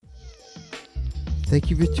Thank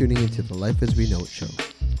you for tuning into the Life as We Know It show.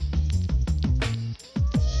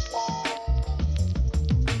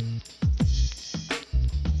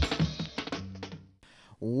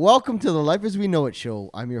 Welcome to the Life as We Know It show.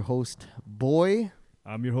 I'm your host, Boy.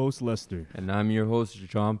 I'm your host, Lester. And I'm your host,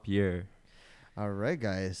 Jean-Pierre. All right,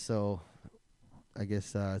 guys. So I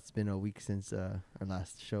guess it's been a week since our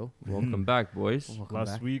last show. Welcome back, boys. Welcome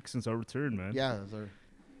Last back. week since our return, man. Yeah, it was our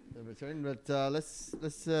return. But let's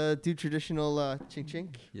do traditional chink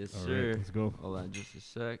chink. Yes, All sir. right, let's go. Hold on just a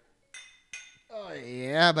sec. Oh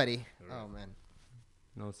yeah, buddy. All right. Oh man.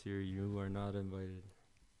 No, sir, you are not invited.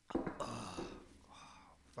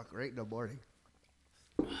 Fuck right in the morning.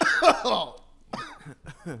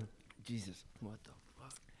 Jesus. What the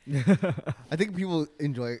fuck? I think people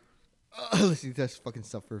enjoy listening to us fucking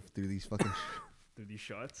suffer through these fucking Through these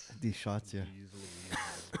shots. these shots. Yeah. Jeez Louise.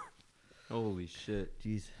 Holy shit.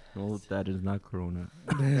 Jeez. No, that is not Corona.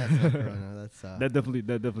 That's not Corona. That's That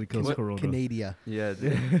definitely kills What? Corona. Canada. Yeah,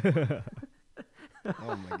 dude.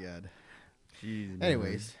 Oh my god. Jeez, man.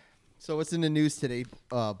 Anyways, so what's in the news today,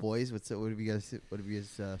 boys? What have you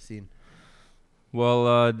guys seen?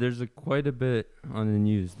 Well, there's quite a bit on the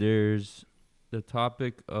news. There's the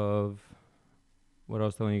topic of what I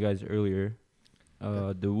was telling you guys earlier.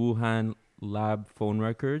 The Wuhan lab phone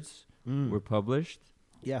records were published.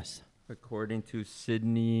 Yes. According to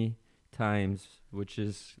Sydney Times, which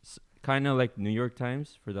is kind of like New York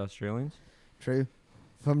Times for the Australians. True.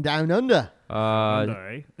 From down under.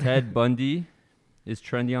 Ted Bundy is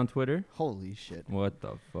trending on Twitter. Holy shit. What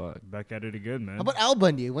the fuck? Back at it again, man. How about Al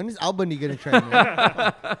Bundy? When is Al Bundy gonna try?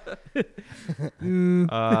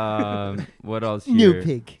 What else New here?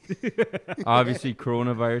 pig. Obviously,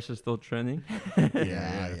 coronavirus is still trending.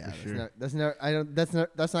 Yeah. for sure.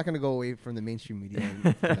 That's not gonna go away from the mainstream media.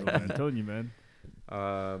 I'm telling you, man.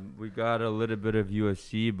 We got a little bit of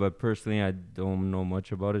UFC, but personally, I don't know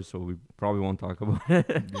much about it, so we probably won't talk about it.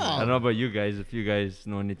 I don't know about you guys, if you guys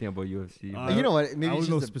know anything about UFC. You know what? Maybe I it's was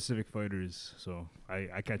no just specific fighters, so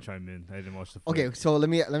I can't chime in. I didn't watch the fight. okay. So let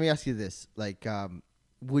me ask you this: like,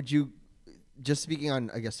 would you, just speaking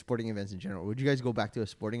on, I guess, sporting events in general, would you guys go back to a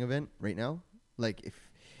sporting event right now? Like,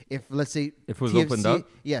 if let's say If it was opened up?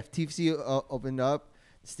 yeah, if TFC opened up,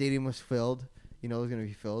 the stadium was filled, it was gonna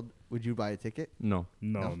be filled. Would you buy a ticket? No,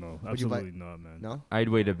 No, Would you buy- absolutely not, man. No. I'd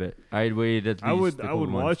wait a bit. I'd wait at least. I would a couple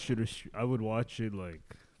months. watch it. I would watch it like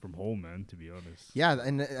from home, man. To be honest. Yeah,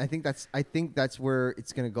 and I think that's where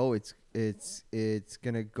it's gonna go. It's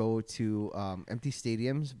gonna go to empty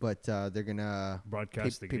stadiums, but they're gonna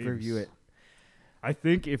Broadcast the pay per view games. it. I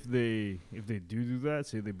think if they do that,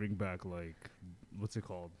 say they bring back like what's it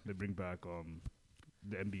called? They bring back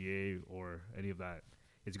the NBA or any of that.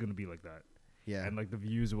 It's gonna be like that, Yeah. and like the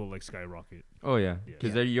views will like skyrocket. Oh yeah, Yeah.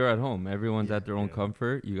 because Yeah. you're at home. Everyone's Yeah. at their own Yeah.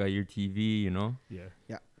 comfort. You got your TV. Yeah. Yeah.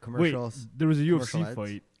 Wait, Commercials. there was a commercial UFC ads.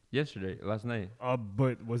 fight. Last night,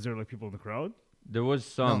 But was there like people in the crowd? there was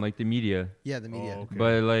some No. like the media, Yeah, the media. Oh, okay.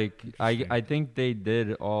 but like Interesting. I think they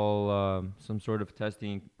did all some sort of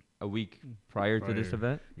testing a week prior to this Prior.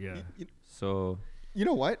 event. Yeah. So You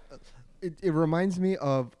know what? It reminds me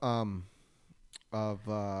of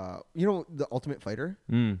the Ultimate Fighter.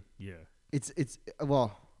 Yeah. It's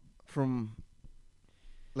well, from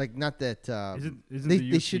like not that Isn't they- the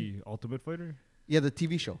they UFC Ultimate Fighter? yeah, the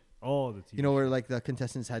TV show. Oh, the TV. Where like the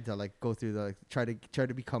contestants had to like go through the try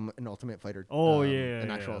to become an Ultimate Fighter. Oh an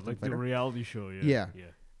actual Ultimate like Fighter. the reality show. Yeah. Yeah.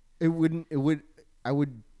 Yeah. I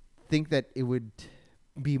would think that it would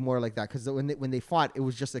be more like that because when they fought, it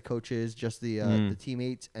was just the coaches, just the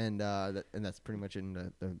teammates, and that's pretty much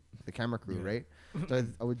in the camera crew, Yeah. right? So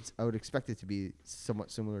I would expect it to be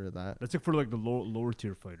somewhat similar to that. That's like for like the lower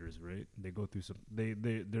tier fighters, right? They go through some.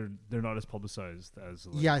 They're not as publicized as.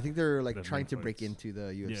 Like, Yeah, I think they're like the trying main to break fights. into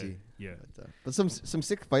the UFC. Yeah. But some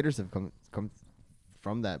sick fighters have come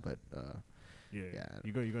from that, but Yeah. Yeah.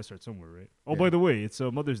 You got to start somewhere, right? Oh, Yeah. by the way, it's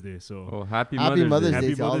Mother's Day, so oh, happy Happy Mother's Day. Day.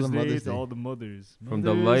 happy to all the Mother's Day Mother's to Day. all the mothers. From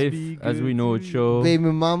the Mothers life be as we good know to it you. show. baby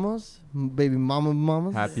mamas,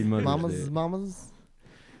 Happy Mother's Day. mamas.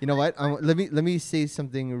 You know what? Let me say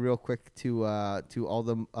something real quick to all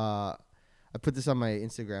the. I put this on my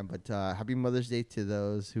Instagram, but happy Mother's Day to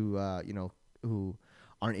those who who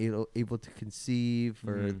aren't able to conceive,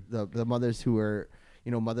 or the mothers who are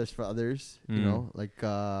mothers for others. Like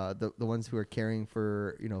the ones who are caring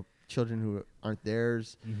for children who aren't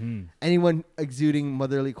theirs. Mm-hmm. Anyone exuding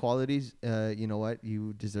motherly qualities, you know what?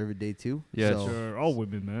 You deserve a day too. Yes. So, Sure, all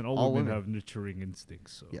women, man. All All women women. have nurturing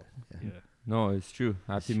instincts. So Yeah. yeah. No, it's true.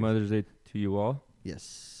 Happy true. Mother's Day to you all.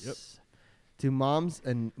 Yes. Yep. To moms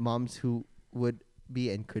and moms who would be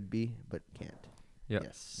and could be but can't. Yeah.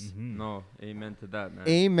 Yes. Mhm. No, amen to that, man.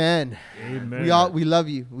 Amen. Amen. We love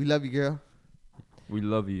you. We love you, girl. We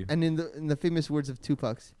love you. And in the famous words of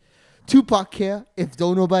Tupac care if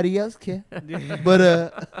don't nobody else care. But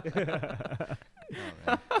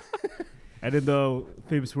And in the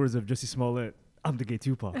famous words of Jussie Smollett, I'm the gay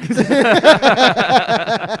Tupac.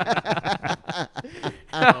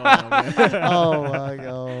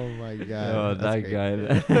 oh my god. Oh, That's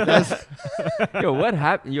that great. guy. Yo, what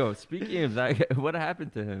happened? Yo, speaking of that, guy, what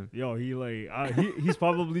happened to him? Yo, he's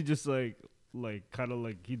probably just like kind of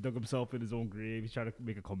like he dug himself in his own grave. He's trying to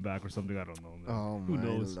make a comeback or something. I don't know, man. Oh Who my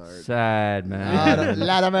knows? lord. Sad, man.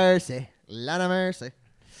 Lot of mercy. Lot of mercy.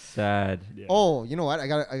 Sad. Yeah. Oh, you know what? I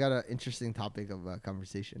got an interesting topic of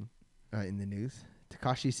conversation in the news.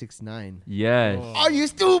 Tekashi 6ix9ine. Yes. Oh. Are you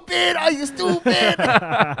stupid? Are you stupid?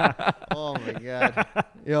 Oh my god.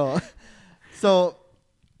 Yo. So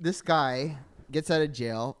this guy gets out of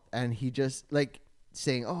jail and he just like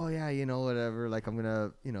saying, "Oh yeah, you know whatever, like I'm going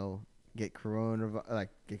to, get coronavirus,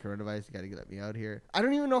 you got to let me out here." I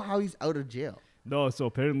don't even know how he's out of jail. No, so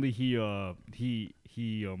apparently he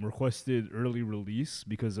requested early release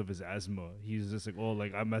because of his asthma. He's just like, oh,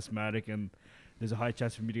 like I'm asthmatic and there's a high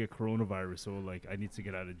chance for me to get coronavirus, so like I need to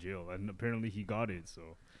get out of jail. And apparently he got it, so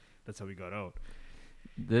that's how he got out.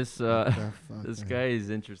 This What the fuck, this man? guy is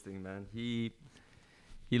interesting, man. He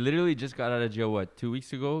literally just got out of jail 2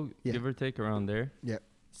 weeks ago, Yeah. give or take, around there. Yep.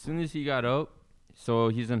 As soon as he got out, so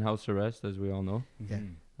he's in house arrest, as we all know. Yeah.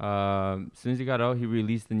 Mhm. As soon as he got out, he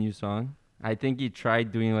released a new song. I think he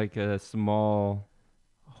tried doing like a small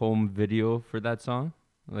home video for that song.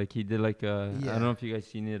 Like he did like a, I Yeah. don't know if you guys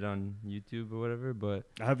seen it on YouTube or whatever, but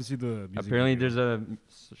I haven't seen the music apparently video. there's a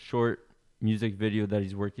short music video that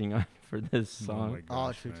he's working on for this Oh my song.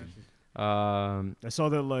 gosh, true, man. true, true. I saw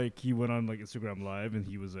that like he went on like Instagram Live and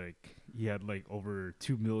he was like he had like over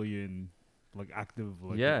 2 million like active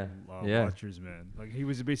like Yeah, yeah. watchers, man. Like he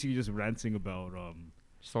was basically just ranting about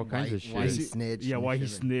Just all kinds of Why he shit. snitched. yeah, and why he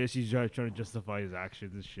shit. snitched. He's trying to justify his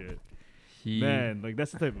actions and shit. He, Man, like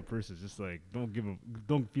that's the type of person. Just like don't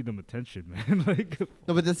feed them attention, man. Like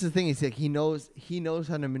No, but that's the thing. He's like he knows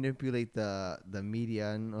how to manipulate the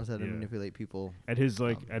media and knows how to Yeah. manipulate people. and his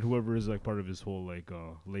like and whoever is like part of his whole like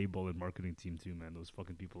label and marketing team too, man. Those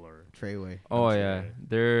fucking people are. Treyway. oh I'm yeah, sorry.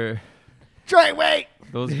 they're Treyway.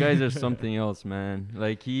 those guys are something else, man.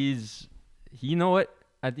 Like you know what?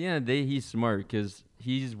 At the end of the day, he's smart because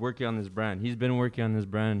he's working on his brand. He's been working on his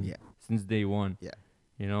brand Yeah. since day one. Yeah.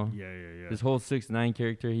 You know, Yeah, yeah, yeah. this whole 6ix9ine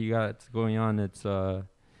character he got going on, it's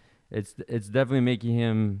definitely making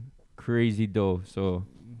him crazy dough. So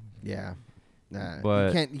Yeah. Nah,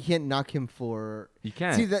 But- you can't knock him for. you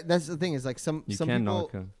can't. See that's the thing is like some You some can't people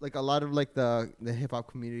knock him. like a lot of like the hip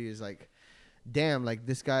hop community is like, damn, like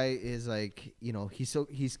this guy is like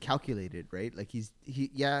he's calculated, right? Like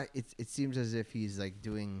it seems as if he's like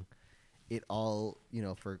doing it all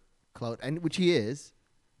for clout, and which he is,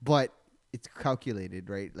 but it's calculated,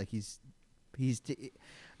 right? Like he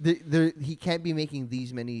can't be making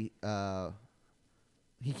these many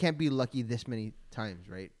he can't be lucky this many times,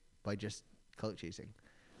 right? By just clout chasing.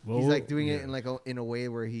 He's like doing it yeah. in like in a way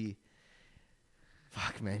where he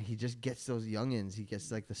just gets those youngins. He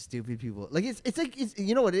gets like the stupid people. Like it's like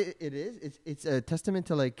you know what it is? It's a testament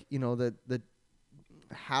to like, the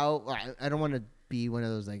how I don't want to be one of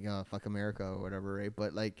those like fuck America or whatever, right?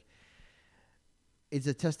 But like it's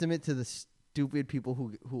a testament to the stupid people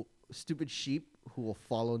who stupid sheep who will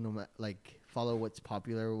follow follow what's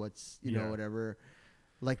popular, what's Yeah. whatever.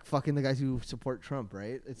 Like fucking the guys who support Trump,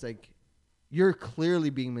 right? It's like you're clearly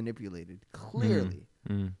being manipulated, clearly,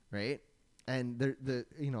 Mm. right? And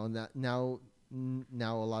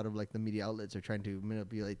now a lot of like the media outlets are trying to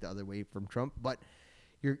manipulate the other way from Trump, but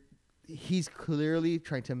he's clearly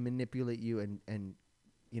trying to manipulate you, and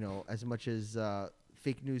as much as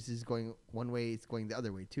fake news is going one way, it's going the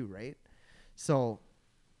other way too, right? So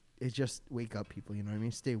it's just wake up, people. You know what I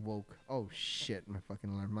mean? Stay woke. Oh shit, my fucking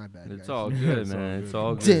alarm. My bad. It's guys. all good, It's all man. good. It's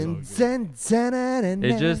all It's good. all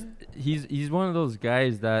It just he's one of those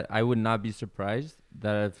guys that I would not be surprised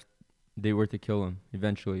that if they were to kill him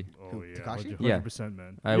eventually. Oh Who, yeah, Tekashi? 100%,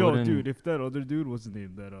 man. I Yo, wouldn't- dude, if that other dude, what's his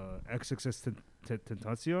name? That XXS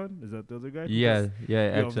Tentacion, is that the other guy? Yeah,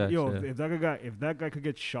 yeah, Yo, XX, yo, yeah. if that guy could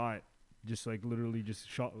get shot, just like literally just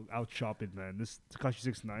out shopping, man. This Tekashi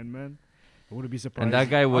 6ix9ine, man. I wouldn't be surprised. And that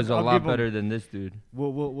guy was I'll a lot give him- better than this dude.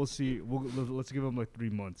 We'll see. Let's give him like 3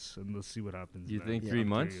 months and let's see what happens. You man. think Yeah. 3 I'm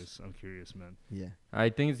months? Curious. I'm curious, man. Yeah. I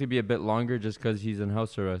think it's gonna be a bit longer just because he's in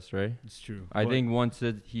house arrest, right? It's true. I But think once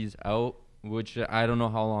he's out, which I don't know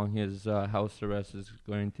how long his house arrest is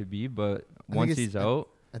going to be, but think once it's- he's out,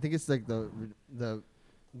 I think it's like the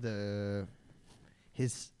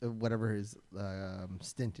his whatever his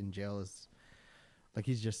stint in jail is. Like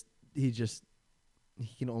he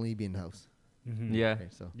can only be in the house. Mhm. Yeah. Okay,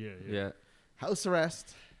 so Yeah. Yeah. house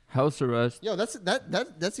arrest. House arrest. Yo,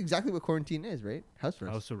 that's exactly what quarantine is, right? House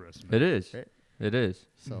arrest. House arrest. Man. It is. Right. It is.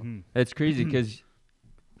 So Mhm. It's crazy because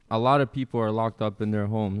a lot of people are locked up in their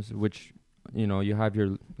homes, which, you know, you have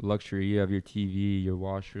your luxury, you have your TV, your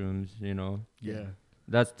washrooms, you know. Yeah.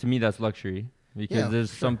 That's, to me, that's luxury because Yeah, there's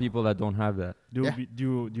for some sure. people that don't have that. Do Yeah.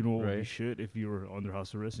 do you know what would be Right. shit if you were under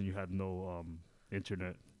house arrest and you had no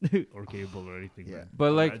internet or cable or anything? Yeah. Man.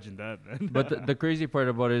 But, like- imagine that, man. But the crazy part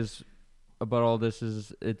about all this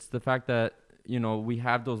is it's the fact that, you know, we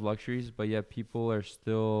have those luxuries, but yet people are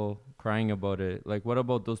still crying about it. Like, what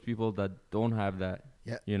about those people that don't have that?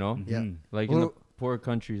 Yeah. You know, Yeah. Mhm. like in the Well- poor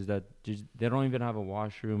countries that just they don't even have a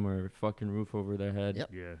washroom or fucking roof over their head.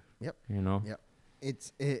 Yep. Yeah. You know. Yeah.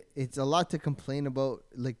 It's a lot to complain about.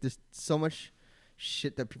 Like there's so much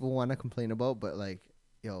shit that people want to complain about, but like,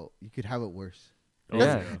 yo, you could have it worse. Oh,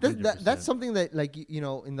 Yeah. That's something that, like, you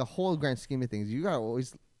know, in the whole grand scheme of things, you gotta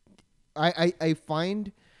always. I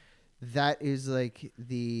find that is like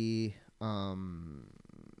the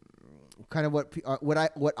kind of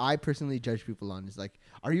what I personally judge people on is like,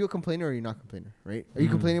 are you a complainer or are you not a complainer, right? Are you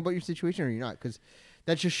Mhm. complaining about your situation or are you not? Because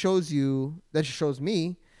that just shows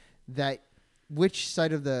me that which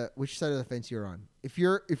side of the fence you're on. If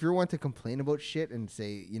you're one to complain about shit and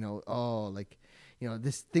say, you know, oh, like, you know,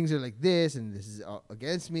 this things are like this and this is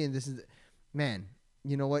against me and this is, man,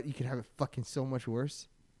 you know what? You could have it fucking so much worse.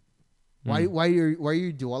 Why are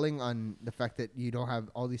you dwelling on the fact that you don't have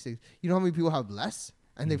all these things? You know how many people have less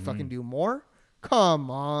and they fucking do more?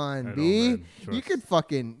 Come on, I know, B. man. You Trust. could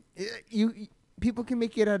fucking people can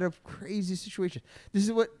make it out of crazy situations. This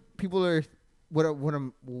is what people are. What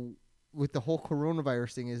I'm with the whole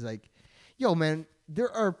coronavirus thing is like, yo, man.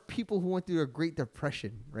 There are people who went through a Great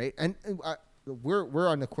Depression, right? And we're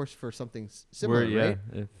on the course for something similar, right?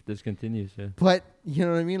 If this continues, yeah. But you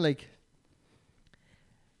know what I mean? Like,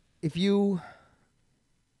 if you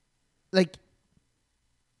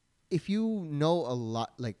know a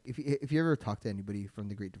lot, like if you ever talk to anybody from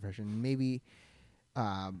the Great Depression, maybe,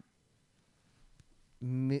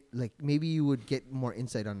 maybe you would get more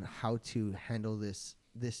insight on how to handle this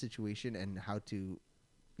situation and how to,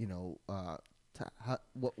 you know,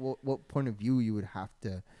 what point of view you would have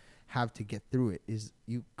to get through it. Is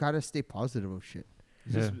you gotta stay positive of shit.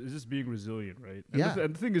 It's just being resilient, right? And Yeah.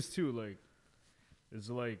 and the thing is too, like, it's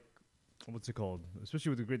like, what's it called? Especially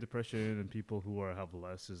with the Great Depression and people who have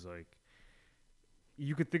less, is like,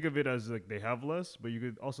 you could think of it as like they have less, but you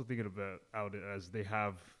could also think about it as they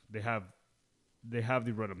have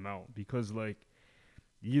the right amount, because like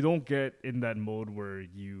you don't get in that mode where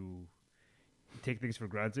you take things for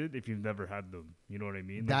granted if you've never had them. You know what I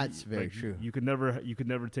mean? Like, That's very true. You could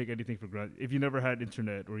never take anything for granted if you never had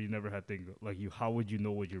internet or you never had things like you. How would you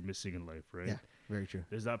know what you're missing in life, right? Yeah, very true.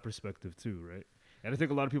 There's that perspective too, right? And I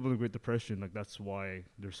think a lot of people in the Great Depression, like, that's why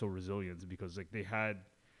they're so resilient, because like they had,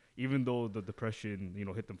 even though the depression, you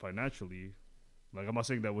know, hit them financially, like, I'm not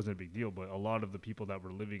saying that wasn't a big deal, but a lot of the people that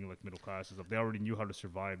were living like middle class and stuff, they already knew how to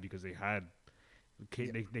survive because they had,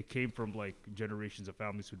 they came from like generations of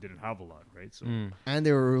families who didn't have a lot, right? So And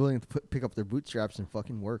they were willing to pick up their bootstraps and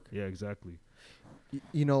fucking work. yeah, exactly.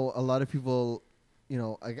 You know, a lot of people, you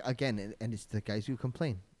know, again, and it's the guys who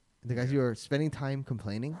complain, the guys who are spending time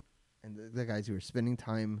complaining, and the guys who are spending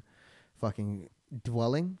time fucking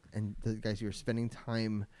dwelling, and the guys who are spending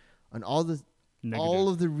time on all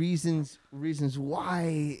of the reasons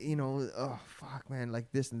why, you know, oh fuck, man,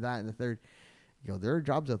 like this and that and the third. Yo, there are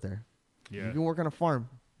jobs out there. Yeah. You can work on a farm.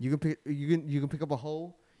 You can pick up a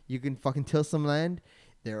hoe. You can fucking till some land.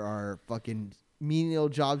 There are fucking menial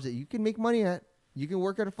jobs that you can make money at. You can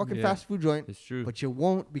work at a fucking Yeah, fast food joint, it's true. but you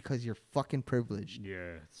won't because you're fucking privileged.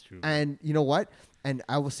 Yeah, it's true. And you know what? And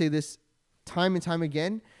I will say this time and time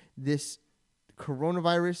again, this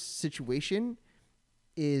coronavirus situation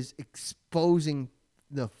is exposing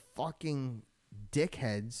the fucking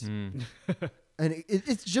dickheads. And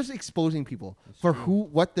it's just exposing people for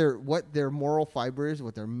what their moral fiber is,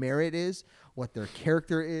 what their merit is, what their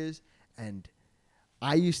character is. And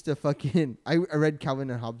I used to I read Calvin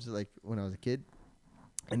and Hobbes like when I was a kid,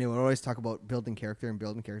 and they would always talk about building character.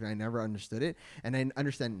 I never understood it, and I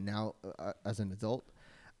understand it now as an adult.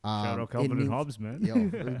 Shout out Calvin and Hobbes, man.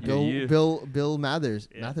 Yo, Bill Yeah.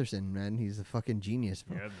 Matherson, man, he's a fucking genius,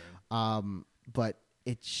 bro. Yeah, man. But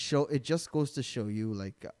it just goes to show you,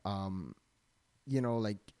 like, you know,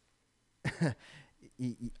 like,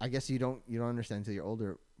 I guess you don't understand until you're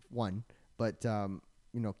older, one, but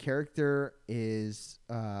you know, character is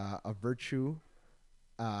a virtue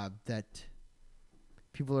that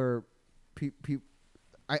people are,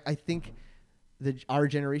 I think our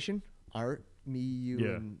generation, me, you,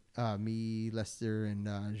 Yeah. and me, Lester,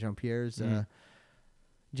 and Jean Pierre's Mhm.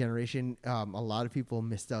 generation. A lot of people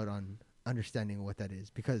missed out on understanding what that is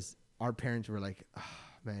because our parents were like,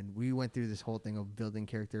 man, we went through this whole thing of building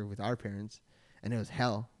character with our parents, and it was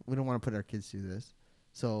hell. We don't want to put our kids through this,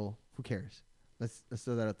 so who cares? Let's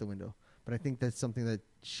throw that out the window. But I think that's something that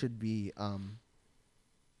should be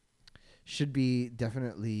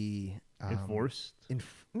definitely Enforced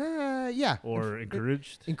yeah, or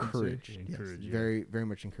encouraged. I'd say. encouraged, yes. Encouraged. Yeah. Very, very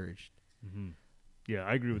much encouraged. Mm-hmm. Yeah,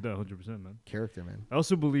 I agree with that 100%, man. Character, man. I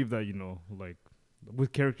also believe that like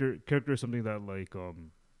with character is something that like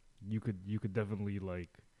you could definitely like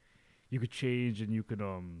you could change and you could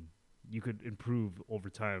improve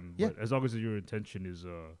over time. Yeah. But as long as your intention is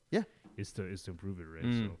Yeah. is to improve it, right?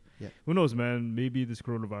 Mm. So Yeah. who knows, man? Maybe this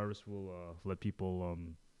coronavirus will let people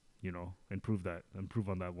improve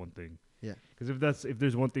on that one thing. Yeah. Because if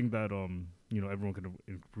there's one thing that everyone can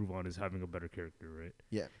improve on is having a better character, right?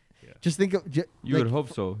 Yeah. Yeah. Just think of You would hope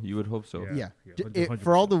so. You would hope so. Yeah. Yeah,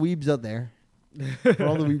 For all the weebs out there,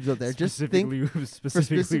 just think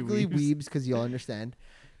specifically for weebs because you'll understand.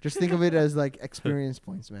 Just think of it as like experience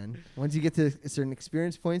points, man. Once you get to certain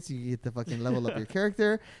experience points, you get to fucking level up your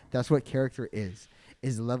character. That's what character is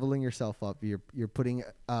leveling yourself up. You're putting,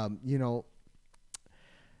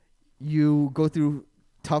 you go through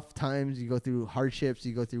tough times, you go through hardships,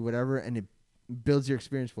 you go through whatever, and it builds your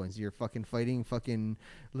experience points. You're fucking fighting fucking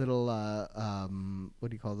little, what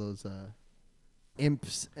do you call those,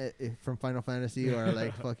 imps from Final Fantasy or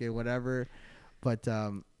like fucking whatever. But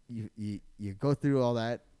you go through all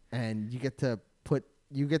that, and you get to put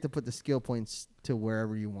the skill points to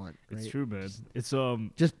wherever you want. Right? It's true, man. It's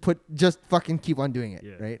Just fucking keep on doing it.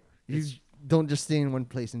 Yeah. Right. You It's- don't just stay in one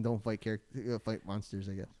place and don't fight fight monsters.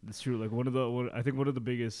 I guess. It's true. Like I think one of the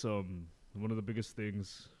biggest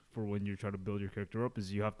things for when you're trying to build your character up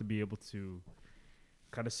is you have to be able to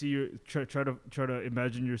kind of see try to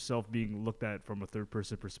imagine yourself being looked at from a third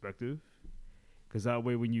person perspective. Because that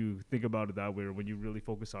way, when you think about it that way, or when you really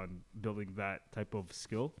focus on building that type of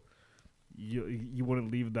skill, you wouldn't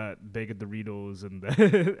leave that bag of Doritos and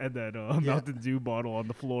that Mountain Dew bottle on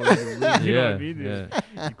the floor. In your room, you know what I mean?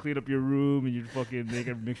 Yeah. You clean up your room and you fucking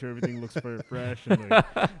make sure everything looks fresh. And like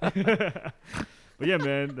but yeah,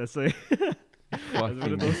 man, that's like that's one of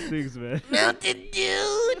Fucking those things, man. Mountain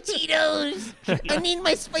Dew, Cheetos. I need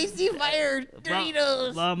my spicy fire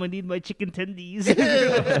Doritos. Mom, I need my chicken tendies.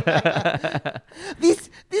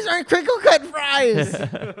 These aren't crinkle cut fries.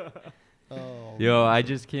 Oh. Yo, I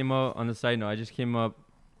just came up on the side note. I just came up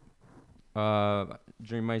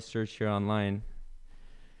during my search here online.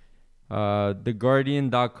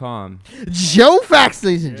 TheGuardian.com. Joe Facts,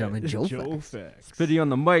 ladies and gentlemen. Joe Facts. Facts. Spitty on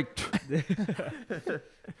the mic.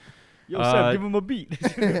 Yo, Sam, give him a beat.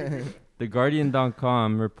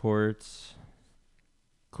 TheGuardian.com reports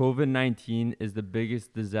COVID-19 is the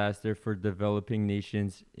biggest disaster for developing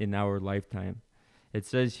nations in our lifetime. It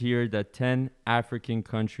says here that 10 African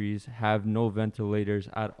countries have no ventilators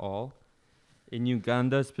at all. In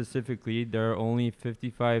Uganda specifically, there are only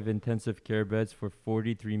 55 intensive care beds for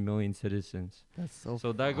 43 million citizens. That's so.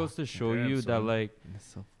 So that goes to show Damn, you that son. like That's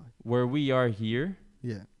so fucked. where we are here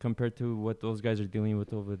Yeah. compared to what those guys are dealing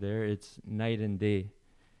with over there, it's night and day.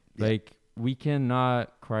 Yeah. Like we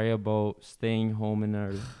cannot cry about staying home in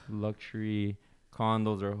our luxury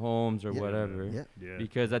condos or homes or Yeah. whatever. Yeah. Yeah.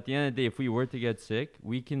 Because at the end of the day, if we were to get sick,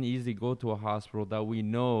 we can easily go to a hospital that we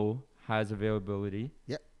know has availability.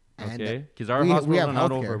 And Okay, because our we hospitals have are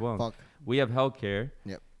not healthcare. overwhelmed. Fuck. We have healthcare.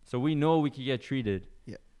 Yep. So we know we could get treated.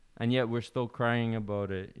 Yep. And yet we're still crying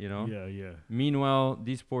about it, you know? Yeah. Meanwhile,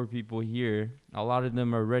 these poor people here, a lot of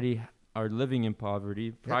them are living in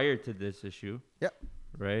poverty prior to this issue. Yep.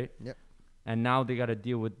 Right? Yep. And now they got to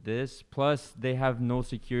deal with this. Plus, they have no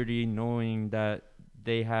security knowing that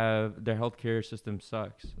they have their healthcare system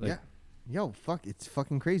sucks. Like, Yeah. Yo, fuck, it's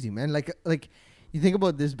fucking crazy, man. Like you think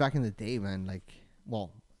about this back in the day, man. Like,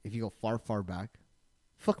 well, if you go far back,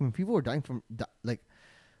 fuck, man, people were dying from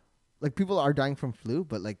like people are dying from flu,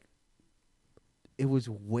 but like it was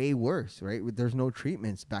way worse, right? There's no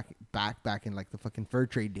treatments back in like the fucking fur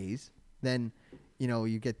trade days. Then,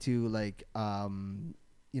 you get to like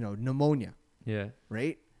pneumonia, Yeah.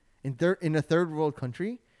 right? In a third world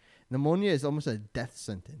country, pneumonia is almost a death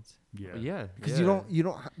sentence. Yeah. Yeah. Because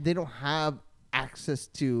they don't have access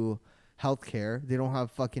to healthcare. They don't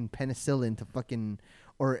have fucking penicillin to fucking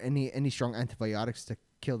or any strong antibiotics to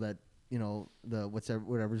kill that the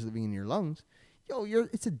whatever's living in your lungs. Yo,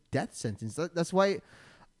 it's a death sentence. That's why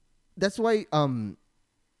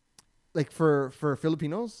like for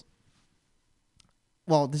Filipinos,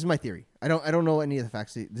 well, this is my theory. I don't know any of the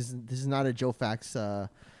facts. This is not a Joe Fax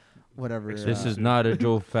whatever. This is not a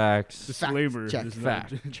Joe Fax. Disclaimer. check. This is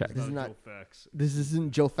Fact not, check. This is not- Joe Facts. This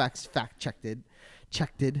isn't Joe Fax fact checked.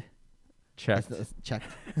 Checked. Checked. That's checked.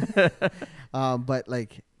 But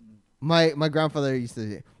like my grandfather used to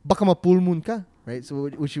say, "Baka ma-full moon ka," right? So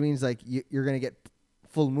which means like you're gonna get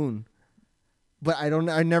full moon. But I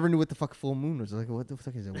never knew what the fuck full moon was. Like, what the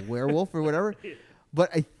fuck is it, a werewolf or whatever? But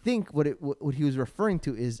I think what he was referring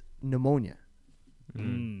to is pneumonia,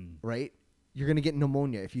 right? You're gonna get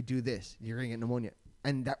pneumonia if you do this. You're gonna get pneumonia,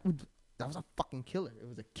 and that was a fucking killer. It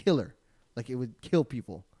was a killer, like it would kill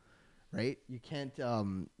people, right? You can't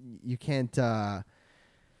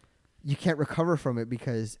recover from it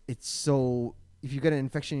because it's so. If you get an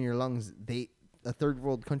infection in your lungs, a third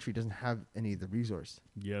world country doesn't have any of the resource.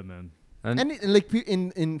 Yeah, man. And like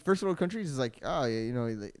in first world countries, it's like, oh, yeah, you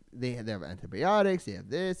know, they have antibiotics, they have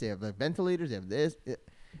this, they have like ventilators, they have this.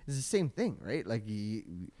 It's the same thing, right? Like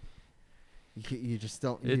you just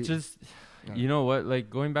don't. You know what? Like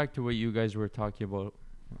going back to what you guys were talking about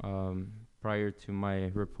prior to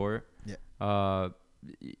my report. Yeah.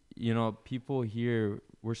 You know, people here,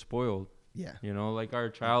 we're spoiled. Yeah. You know, like our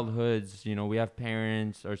childhoods. You know, we have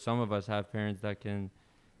parents, or some of us have parents that can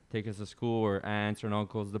take us to school, or aunts or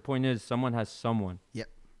uncles. The point is, someone has someone. Yep.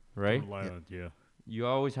 Right? Rely on it, yeah. You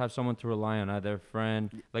always have someone to rely on, either a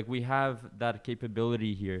friend. Like we have that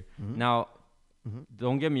capability here. Mhm. Now, Mhm.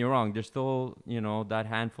 don't get me wrong. There's still, you know, that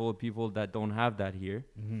handful of people that don't have that here,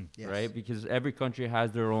 Yes. right? Because every country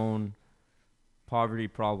has their own poverty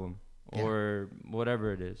problem Yeah. or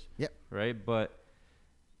whatever it is. Yep. Right? But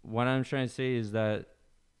what I'm trying to say is that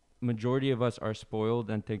majority of us are spoiled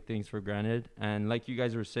and take things for granted. And like you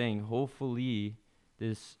guys were saying, hopefully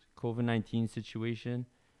this COVID-19 situation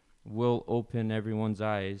will open everyone's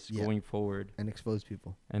eyes Yeah. going forward And expose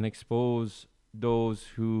people. and expose those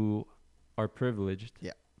who are privileged.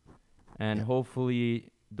 Yeah. And Yeah.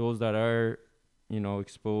 hopefully those that are, you know,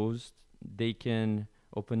 exposed, they can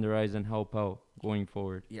open their eyes and help out going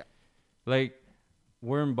forward. Yeah. Like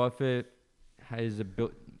Warren Buffett is a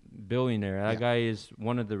billionaire. That Yeah. guy is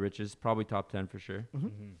one of the richest, probably top 10 for sure.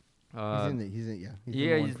 Mhm. Uh, He's in yeah, the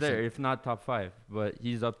he's there, 1%. if not top 5, but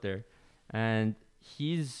he's up there. And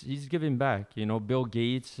he's giving back. You know, Bill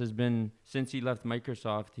Gates has been, since he left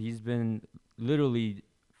Microsoft, he's been literally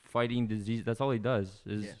fighting disease. That's all he does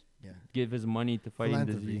is Yeah. give his money to fighting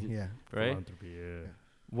Philanthropy. disease, Yeah. right? Philanthropy, yeah.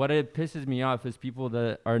 What it pisses me off is people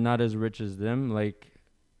that are not as rich as them, like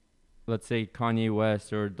let's say Kanye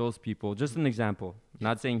West or those people. Just an example.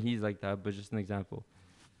 Not saying he's like that, but just an example.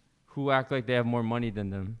 Who act like they have more money than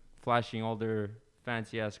them, flashing all their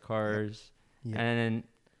fancy ass cars, Yeah. and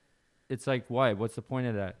it's like, why? What's the point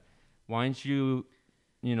of that? Why don't you,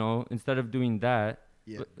 you know, instead of doing that,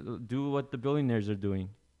 Yeah. do what the billionaires are doing?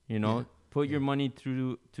 You know, Yeah. put your Yeah. money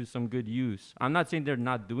to some good use. I'm not saying they're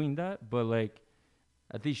not doing that, but like,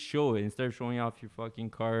 at least show it instead of showing off your fucking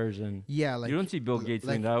cars. And Yeah, like you don't see Bill Gates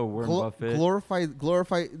doing like that or Warren Buffett.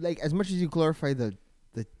 glorify like as much as you glorify the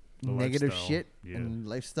The negative lifestyle, shit yeah. and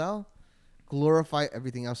lifestyle, glorify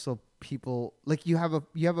everything else so people like you have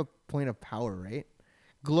a point of power, right?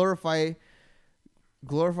 Glorify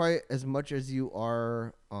as much as you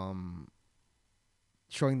are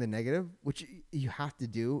showing the negative, which you have to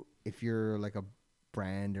do if you're like a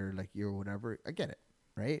brand or like you're whatever. I get it,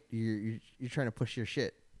 right? You're trying to push your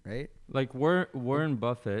shit, right? Like Warren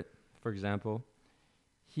Buffett, for example,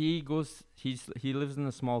 he lives in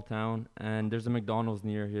a small town and there's a McDonald's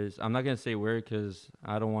near his. I'm not gonna say where because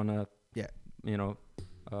I don't want to, Yeah. you know,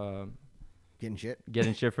 Getting shit. get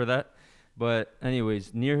in shit for that. But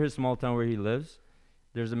anyways, near his small town where he lives,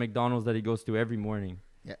 there's a McDonald's that he goes to every morning.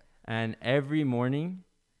 Yeah. And every morning,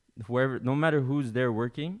 whoever, no matter who's there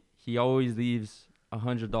working, he always leaves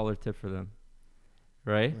 $100 tip for them.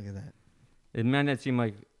 Right? Look at that. It might not seem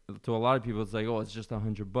like, to a lot of people, it's like, oh, it's just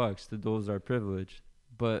 $100 to those that are privileged.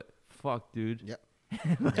 But fuck, dude. Yep.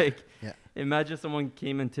 Like, Yeah. imagine someone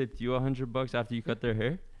came and tipped you $100 after you cut their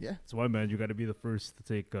hair. Yeah. That's why, man, you got to be the first to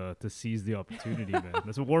take to seize the opportunity, man.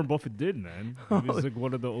 That's what Warren Buffett did, man. He was like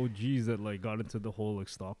one of the OGs that like got into the whole like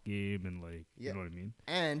stock game and like Yeah. you know what I mean.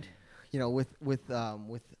 And you know, with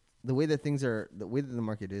the way that things are, the way that the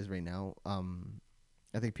market is right now,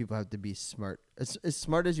 I think people have to be smart. As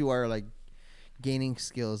smart as you are, like gaining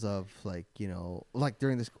skills of like, you know, like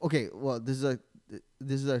during this. Okay, well, this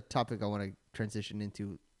is a topic I want to transition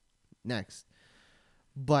into next,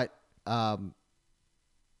 but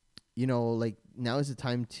you know, like now is the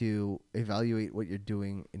time to evaluate what you're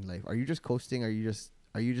doing in life. Are you just coasting? Are you just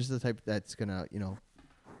the type that's gonna, you know,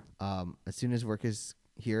 as soon as work is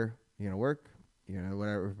here, you're gonna work, You're gonna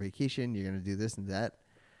whatever vacation. You're gonna do this and that.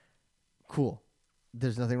 Cool.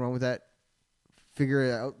 There's nothing wrong with that. Figure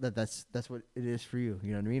it out that's what it is for you.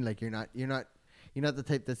 You know what I mean? Like you're not the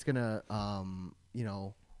type that's gonna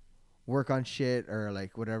work on shit or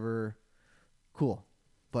like whatever. Cool.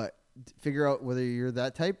 But figure out whether you're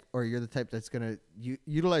that type or you're the type that's gonna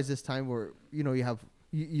utilize this time where you have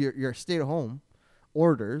you're stay at home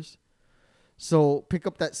orders. So pick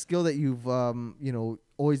up that skill that you've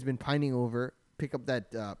always been pining over. Pick up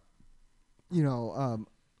that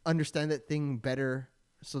understand that thing better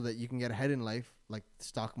so that you can get ahead in life, like the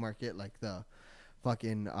stock market, like the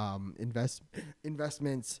fucking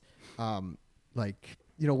investments,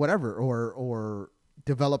 whatever, or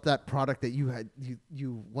develop that product that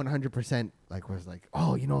you 100% like was like,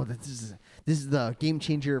 oh, this is the game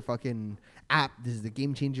changer fucking app. This is the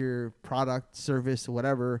game changer product, service,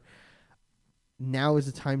 whatever. Now is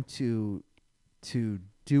the time to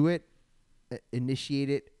do it, initiate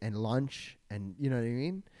it, and launch, and you know what I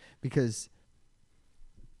mean? Because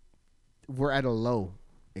we're at a low,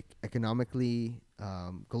 economically,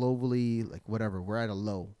 globally, like whatever. We're at a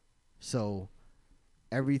low, so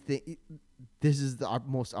everything. This is the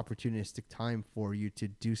most opportunistic time for you to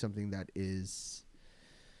do something that is,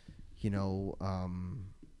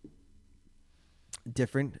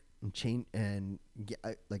 different and change and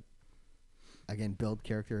again, build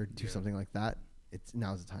character, do something like that.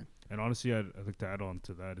 Now's the time. And honestly, I'd like to add on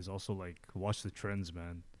to that is also like watch the trends,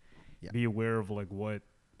 man. Yeah. Be aware of like what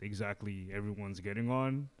exactly everyone's getting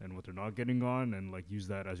on and what they're not getting on, and like use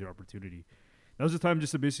that as your opportunity. Now's the time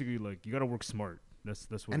just to basically like you gotta work smart. That's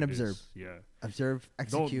what and it observe. is. Yeah. Observe,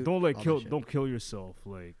 execute. Don't kill yourself.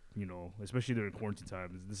 Like especially during quarantine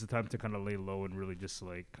time. This is the time to kind of lay low and really just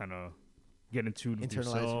like kind of get in tune with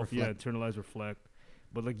yourself. Reflect. Yeah, internalize, reflect.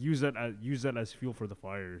 But like use that as fuel for the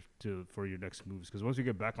fire for your next moves. Because once we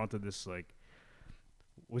get back onto this like,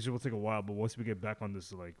 which will take a while, but once we get back on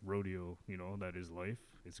this like rodeo, that is life.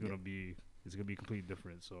 It's gonna be completely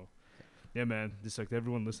different. So, yeah, man. Just like to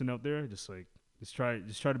everyone listening out there, just try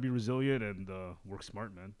to be resilient and work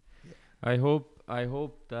smart, man. I hope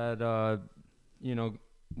that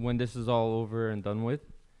when this is all over and done with,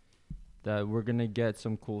 that we're gonna get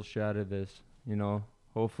some cool shit out of this.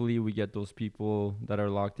 Hopefully we get those people that are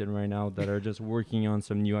locked in right now that are just working on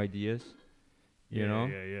some new ideas,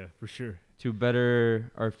 Yeah, for sure. to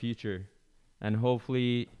better our future. And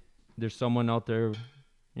hopefully there's someone out there,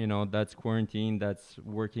 that's quarantined, that's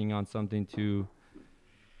working on something to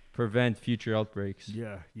prevent future outbreaks.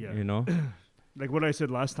 Yeah. Like what I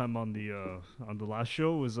said last time on the last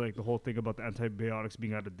show was like the whole thing about the antibiotics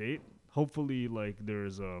being out of date. Hopefully like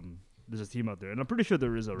there's a team out there, and I'm pretty sure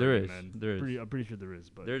there is already, man. I'm pretty sure there is,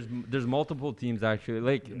 but there's multiple teams actually.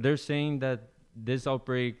 Like they're saying that this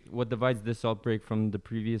outbreak, what divides this outbreak from the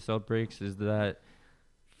previous outbreaks is that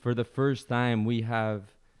for the first time we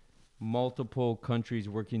have multiple countries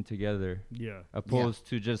working together. Yeah. Opposed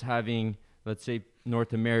to just having, let's say,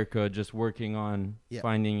 North America just working on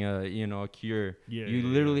finding a cure. You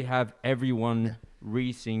literally have everyone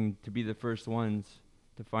racing to be the first ones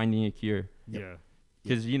to finding a cure. Yeah.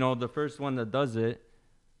 Because, the first one that does it,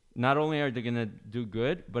 not only are they going to do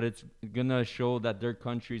good, but it's going to show that their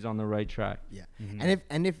country's on the right track. Yeah. Mm-hmm.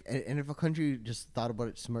 And if a country just thought about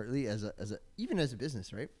it smartly even as a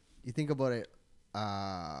business, right? You think about it,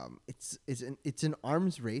 it's an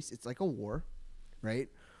arms race. It's like a war, right?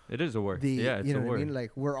 It is a war. It's you a know war. what I mean?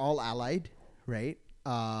 Like we're all allied, right?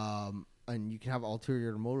 And you can have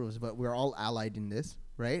ulterior motives, but we're all allied in this,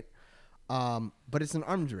 right? But it's an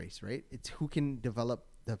arms race, right? It's who can develop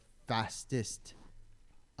the fastest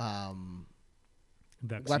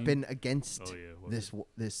weapon against this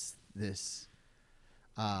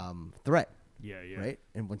threat. Yeah. Right?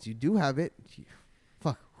 And once you do have it,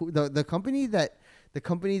 the company that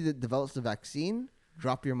develops the vaccine,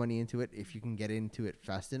 drop your money into it if you can get into it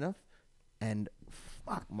fast enough. And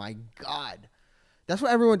fuck my God. That's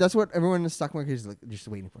what everyone in the stock market is like, just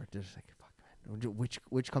waiting for. They're just like, fuck, man,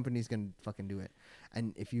 which company is gonna fucking do it?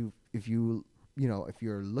 And if you're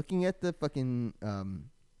looking at the fucking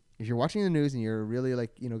if you're watching the news and you're really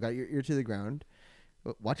like got your ear to the ground,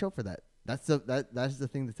 watch out for that. That's the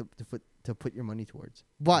thing to put your money towards.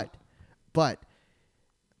 But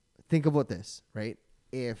think about this, right?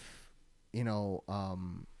 If if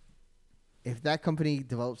that company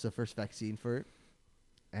develops the first vaccine for it,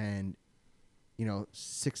 and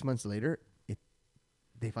 6 months later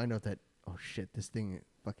they find out that, oh shit, this thing it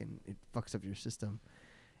fucks up your system,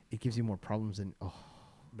 it gives you more problems, and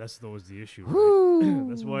That's always the issue, right? Woo!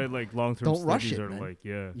 That's why like long-term Don't rush studies it, are man. like,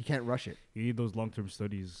 yeah, You can't rush it. you need those long-term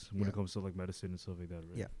studies when Yeah. it comes to like medicine and stuff like that,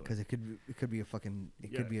 right? Yeah, But- because it could be a fucking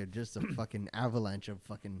Yeah. could be just a fucking avalanche of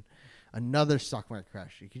fucking another stock market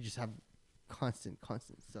crash. You could just have constant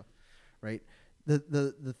stuff, right?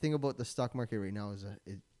 The thing about the stock market right now is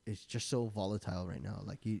it's just so volatile right now.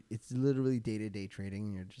 Like it's literally day-to-day trading,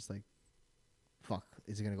 and you're just like, fuck,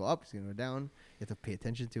 is it gonna go up? Is it gonna go down? You have to pay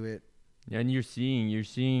attention to it. Yeah, and you're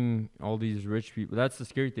seeing all these rich people. That's the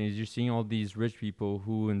scary thing, is you're seeing all these rich people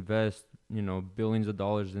who invest, billions of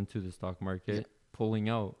dollars into the stock market, pulling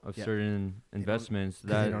out of Yeah. certain don't- investments 'Cause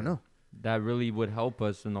they don't know. that really would help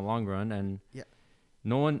us in the long run. And Yeah.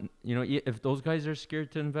 no one, if those guys are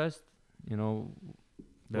scared to invest, Yeah.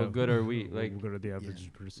 what good are we? We're Like, good at the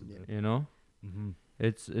average person. Yeah. Mm-hmm.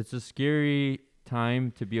 it's a scary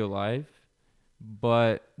time to be alive,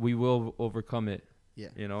 but we will overcome it. Yeah.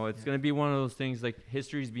 It's Yeah. going to be one of those things, like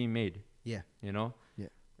history's being made. Yeah. Yeah. It's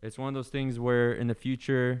It's one of those things where in the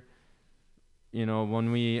future,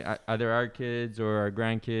 when we, either our kids or our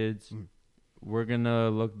grandkids, Mm. we're going to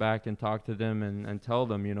look back and talk to them and tell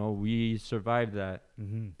them, we survived that,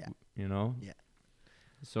 Mm-hmm. Yeah.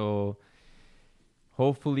 So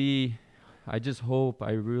hopefully, I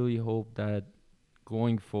really hope that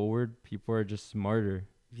going forward, people are just smarter.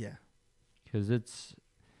 Yeah. Because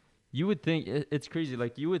you would think, it's crazy.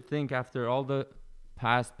 Like, you would think after all the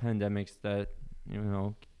past pandemics that,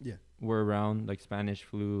 Yeah. were around, like Spanish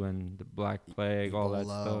flu and the Black Plague, all that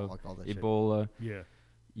Ebola, stuff, like all that shit. Ebola, Yeah.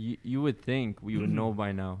 you would think we would know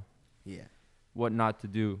by now Yeah. what not to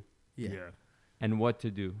do Yeah. and what to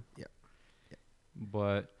do. Yeah. Yeah.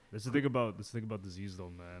 But That's the thing about disease, though,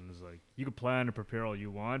 man. Is like you can plan and prepare all you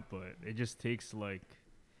want, but it just takes like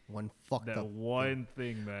One fucked that up. one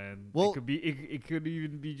thing, man. Well- it could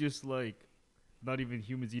even be just like not even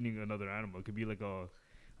humans eating another animal. It could be like an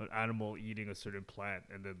animal eating a certain plant,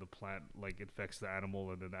 and then the plant like infects the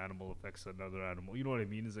animal, and then the animal affects another animal. You know what I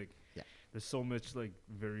mean? It's like Yeah. there's so much like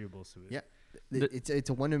variables to it. Yeah. The- It's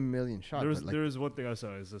a 1 in a million shot. But like, There's one thing I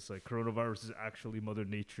saw is this like coronavirus is actually Mother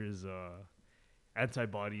Nature's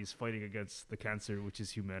antibodies fighting against the cancer, which is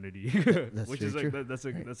humanity. That's which very is like true. that's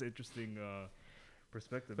an interesting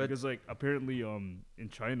perspective, But- because like apparently in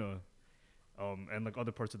China and like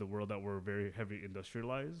other parts of the world that were very heavy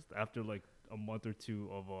industrialized, after like a month or two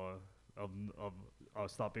of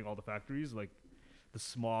stopping all the factories, like the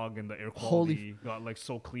smog and the air Holy quality got like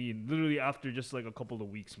so clean literally after just like a couple of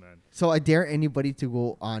weeks, man. so I dare anybody to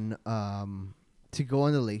go on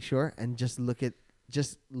the lakeshore and just look at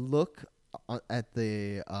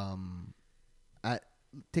the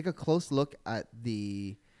take a close look at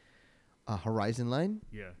the horizon line.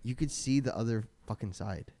 Yeah. You could see the other fucking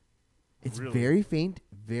side. It's Really? very faint,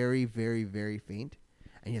 very, very, very faint,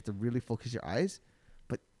 and you have to really focus your eyes.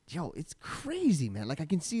 But yo, it's crazy, man. Like I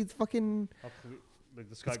can see it's fucking Like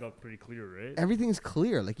the sky got pretty clear, right? everything's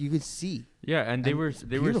clear. Like you could see. yeah, and they And were it's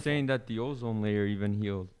they were beautiful. saying that the ozone layer even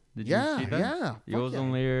healed. Did Yeah, you see that? yeah. The Fuck ozone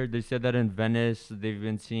yeah. layer. They said that in Venice, they've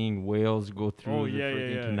been seeing whales go through Oh the yeah,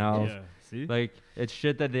 freaking yeah, canals. yeah. See? Like, it's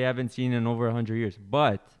shit that they haven't seen in over 100 years.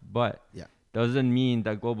 But Yeah. doesn't mean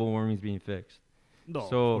that global warming is being fixed. No,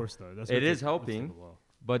 So, of course not. That's it gonna is take- that's helping. take a while.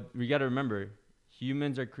 But we got to remember,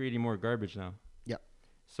 humans are creating more garbage now. Yeah.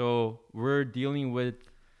 So we're dealing with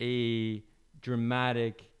a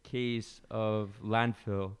dramatic case of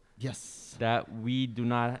landfill Yes. that we do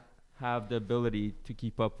not have the ability to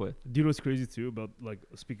keep up with. Do you know what's crazy too about, like,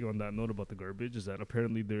 speaking on that note about the garbage, is that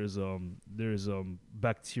apparently there's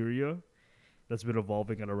bacteria that's been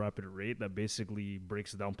evolving at a rapid rate that basically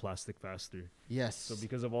breaks down plastic faster. Yes. So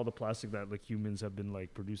because of all the plastic that like humans have been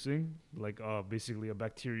like producing, like basically a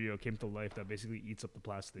bacteria came to life that basically eats up the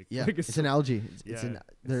plastic. yeah, Like, it's an algae. It's yeah,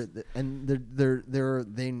 they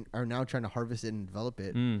are now trying to harvest it and develop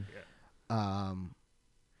it. Mm.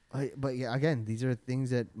 But yeah, again, these are things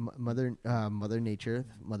that Mother Nature,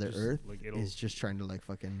 Mother just, Earth like it'll, is just trying to like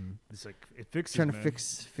fucking it's like it fixes, trying to man.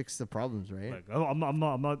 fix the problems, right? Like I'm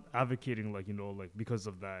not advocating like, like because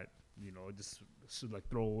of that, just like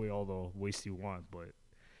throw away all the waste you want, but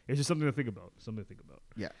it's just something to think about.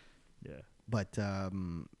 Yeah. Yeah. But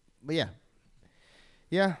yeah,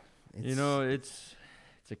 yeah. It's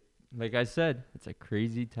a, like I said, it's a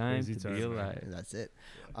crazy time Crazy to time, be man. alive. That's it.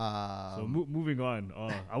 So moving on,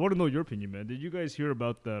 I want to know your opinion, man. Did you guys hear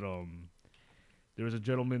about that? There was a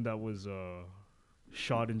gentleman that was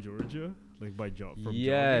shot in Georgia, like by from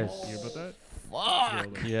Yes. jogging. You hear about that?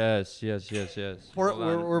 Fuck. Yeah, Yes. We're- Hold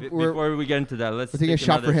on. we're- Before we get into that, let's We're taking a take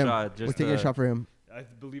shot for another him. shot, We're just, taking a shot for him. I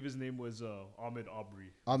believe his name was Ahmed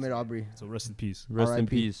Aubrey. Ahmed Aubrey. So rest in peace. Rest in R.I.P..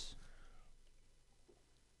 peace.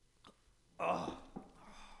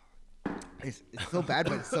 It's so bad,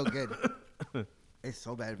 but it's so good. It's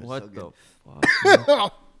so bad, but What it's the so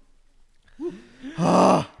fuck?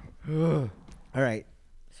 good. All right.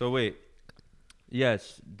 So wait.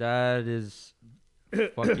 Yes, that is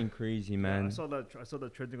fucking crazy, Yeah, man. I saw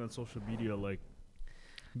that trending on social media like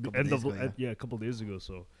Couple days ago, a couple days ago.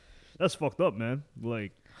 So that's fucked up, man.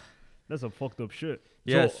 Like that's some fucked up shit.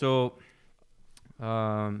 Yeah, So,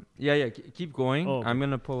 keep going. Oh, okay. I'm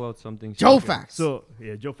gonna pull out something. Joe super- Fax. so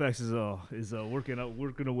yeah, Joe Fax is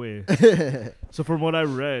working away. So from what I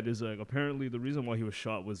read, is like apparently the reason why he was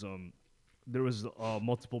shot was there was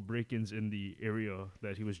multiple break-ins in the area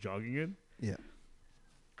that he was jogging in, Yeah.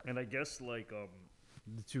 and I guess like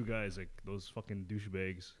the two guys, like those fucking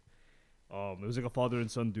douchebags. It was like a father and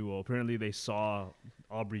son duo. Apparently, they saw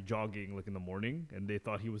Aubrey jogging like in the morning, and they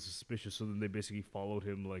thought he was suspicious. So then they basically followed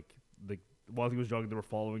him like while he was jogging, they were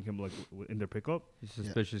following him like in their pickup. He's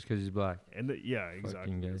suspicious because he's black. And yeah,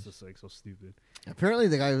 exactly. Fucking It's guys. just like so stupid. Apparently,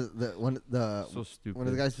 the guy was So stupid. one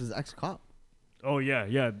of the guys was ex-cop. Oh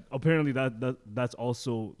yeah. Apparently that's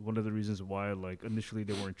also one of the reasons why like initially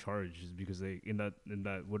they weren't charged, is because they in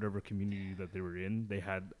that whatever community that they were in, they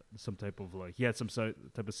had some type of like he had some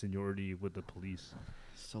type of seniority with the police.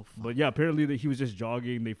 So fun. But yeah, apparently he was just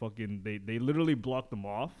jogging. They literally blocked him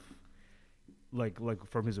off, like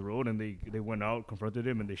from his road, and they went out, confronted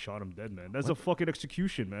him, and they shot him dead, man. That's a fucking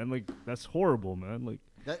execution, man. Like that's horrible, man. Like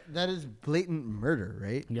That is blatant murder,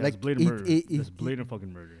 right? yeah, like it's blatant murder. That's That's blatant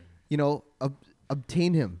fucking murder. You know,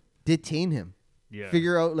 obtain him, detain him, Yeah.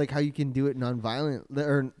 figure out like how you can do it nonviolent,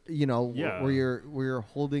 or you know, Yeah. where you're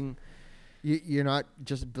holding. You're not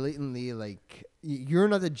just blatantly like you're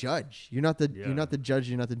not the judge. You're not the judge.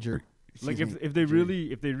 You're not the jury. Like if they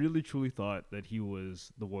really truly thought that he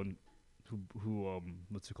was the one who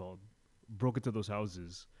what's it called broke into those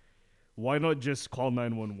houses, why not just call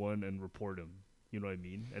 911 and report him? You know what I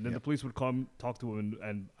mean? And then the police would come talk to him,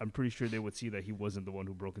 and I'm pretty sure they would see that he wasn't the one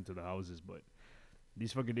who broke into the houses. But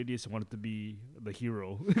these fucking idiots wanted to be the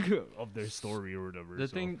hero of their story or whatever. The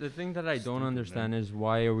so. thing that I don't Stupid, understand is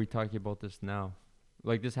why are we talking about this now?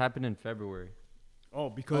 Like this happened in February. Oh,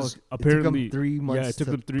 because it apparently took him 3 months yeah, it took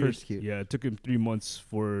to them three. persecute. Yeah, it took him 3 months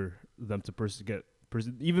for them to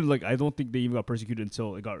even like I don't think they even got persecuted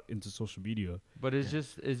until it got into social media. But it's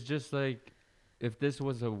just like if this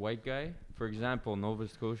was a white guy, for example, Nova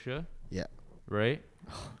Scotia. Yeah. Right?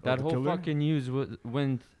 That the whole killer? fucking news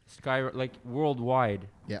went like worldwide.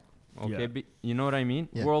 Yeah. Okay, Yeah. you know what I mean?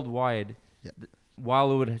 Yeah. Worldwide. Yeah.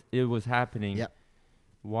 While it was happening. Yeah.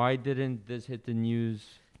 Why didn't this hit the news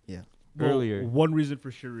Yeah. earlier? Well, one reason for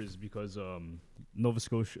sure is because Nova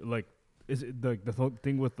Scotia, like, is it the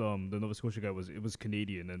thing with the Nova Scotia guy was it was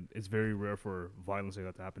Canadian, and it's very rare for violence like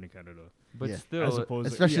that to happen in Canada. But Yeah. still, As opposed,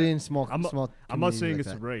 Especially yeah. in small. I'm small. I'm not communities saying like it's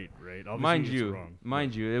that. right. Obviously mind it's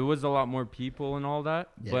you, wrong. it was a lot more people and all that.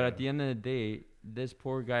 Yeah. But at the end of the day, this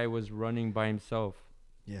poor guy was running by himself.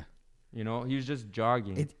 Yeah. You know, he was just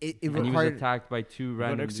jogging, It and he was required. attacked by two He got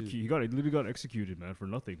random executed. dudes. He literally got executed, man, for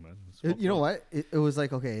nothing, man. It's You fucked know up. what? It was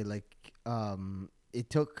like okay, like it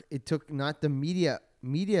took not the media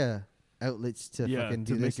outlets to fucking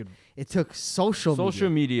do to this. make it. It took social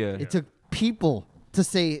Media. It took people to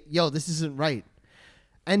say, "Yo, this isn't right."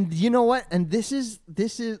 And you know what? And this is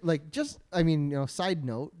like just I mean, you know, side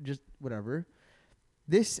note, just whatever.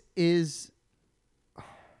 This is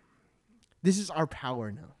our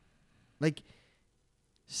power now. Like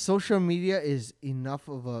social media is enough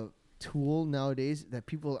of a tool nowadays that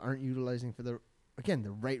people aren't utilizing for the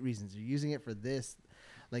right reasons. They're using it for this,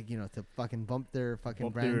 like, you know, to fucking bump their fucking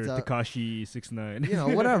Up brands there, up. Tekashi 6ix9ine. You know,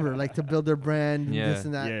 whatever, like to build their brand and Yeah. this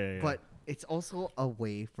and that. Yeah. But it's also a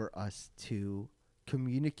way for us to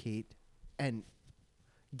communicate and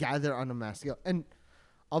gather on a mass scale. And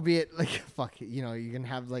albeit like fuck it, you know, you can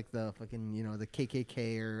have like the fucking, you know, the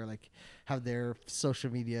KKK or like have their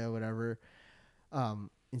social media or whatever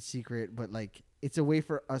in secret, but like it's a way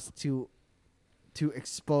for us to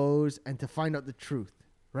expose and to find out the truth,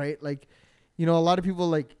 right? Like, you know, a lot of people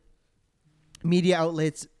like media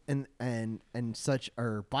outlets and such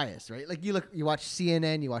are biased, right? Like you watch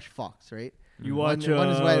CNN, you watch Fox, right? You One- watch one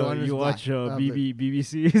is white, one is you black. watch But-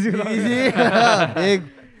 BBC. Big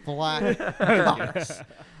black cocks.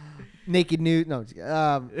 Naked nude. No,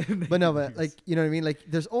 but like, you know what I mean? Like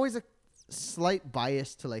there's always a slight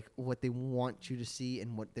bias to like what they want you to see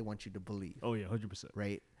and what they want you to believe, Oh yeah, 100%.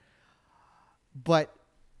 right? But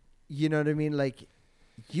you know what I mean? Like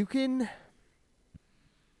you can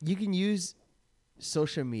use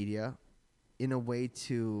social media in a way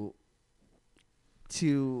to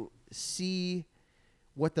see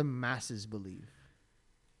what the masses believe.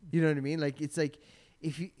 You know what I mean? Like it's like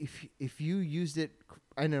if you used it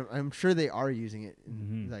I know I'm sure they are using it,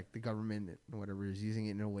 Mhm. like the government and whatever is using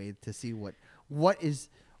it in a way to see what is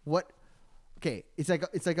what. Okay, it's like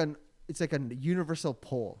a universal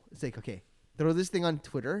poll. It's like, okay, throw this thing on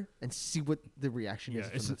Twitter and see what the reaction Yeah,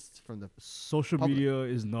 is from the social public. media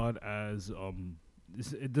is not as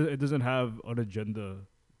it doesn't have an agenda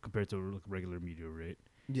compared to like regular media, right?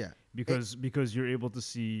 yeah Because you're able to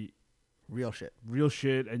see real shit. real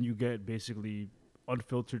shit and you get basically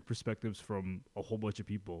unfiltered perspectives from a whole bunch of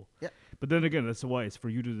people. Yeah. But then again, that's why it's for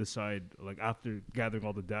you to decide. Like after gathering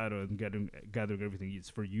all the data and gathering everything, it's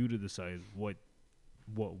for you to decide what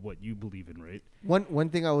you believe in, right? One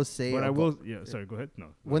thing I will say, But I about, will. Yeah. Sorry. Go ahead. No.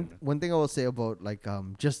 go one ahead, man. one thing I will say about like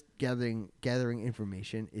just gathering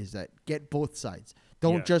information is that get both sides.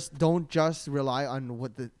 Don't Yeah. just rely on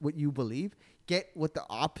what you believe. Get what the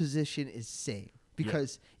opposition is saying,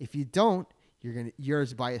 because if you don't, you're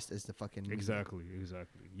as biased as the fucking media. Exactly.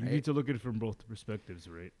 You Right? need to look at it from both perspectives,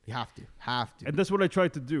 right? You have to. And that's what I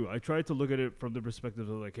tried to do. I tried to look at it from the perspective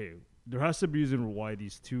of like, hey, there has to be a reason why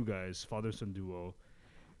these two guys, father son duo,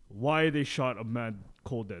 why they shot a man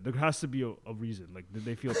cold dead. There has to be a reason. Like, did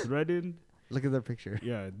they feel threatened? Look at their picture.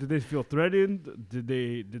 Yeah. Did they feel threatened? Did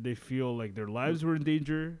they feel like their lives were in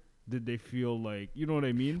danger? Did they feel like, you know what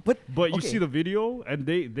I mean? But you okay. see the video, and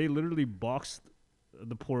they literally boxed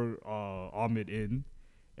the poor Ahmed in,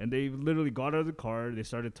 and they literally got out of the car. They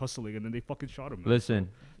started tussling, and then they fucking shot him. Listen,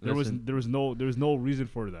 There was no reason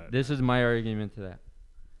for that. This is my argument to that.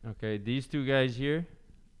 Okay, these two guys here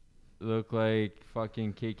look like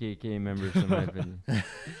fucking KKK members in my opinion.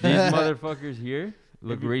 These motherfuckers here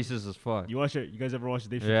look Have you- racist as fuck. You watch it? You guys ever watch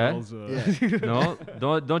Dave Yeah? Chappelle's?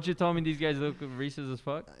 Yeah. Don't you tell me these guys look racist as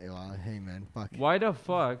fuck? Well, hey man, fuck. Why the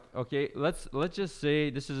fuck? Okay, let's just say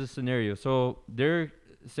this is a scenario. So they're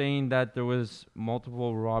saying that there was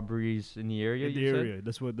multiple robberies in the area. In the you said? area.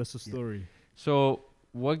 That's the story. So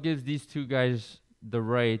what gives these two guys the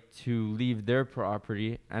right to leave their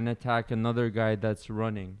property and attack another guy that's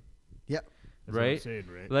running? That's what I'm Right? saying,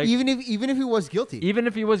 right? Like even if he was guilty, even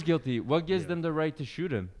if he was guilty, what gives Yeah. them the right to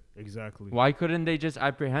shoot him? Exactly. Why couldn't they just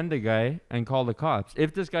apprehend the guy and call the cops?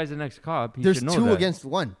 If this guy's an ex-cop, he there's should know two that. against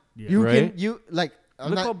one. Yeah. You Right? I'm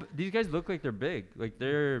Look not, how these guys look like they're big. Like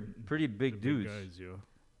they're pretty big They're dudes. guys, yo.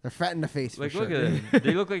 they're fat in the face. Like for look sure. at them.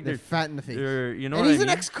 They look like They're they're fat in the face. they're you know and what he's I an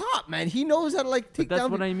mean? ex-cop, man. He knows how to like But take that's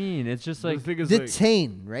down what I mean. It's just like the thing is,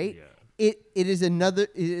 detain, right? Yeah. It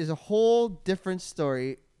is a whole different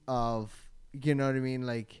story of, you know what I mean,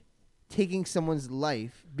 like taking someone's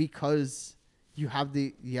life because you have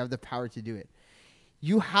the power to do it.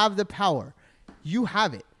 You have the power. You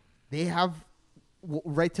have it. They have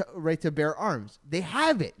right to bear arms. They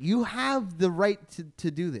have it. You have the right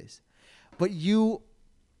to do this. But you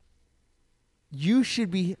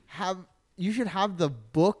should have the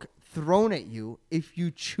book thrown at you if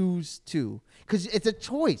you choose to, because it's a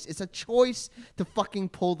choice. It's a choice to fucking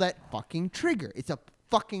pull that fucking trigger. It's a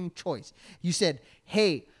fucking choice. You said,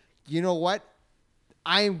 hey, you know what?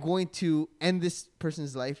 I am going to end this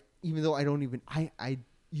person's life, even though I don't even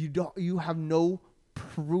you have no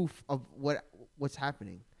proof of what's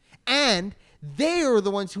happening, and they are the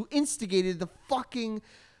ones who instigated the fucking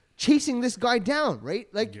chasing this guy down, right?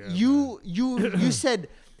 Like Yeah, you said,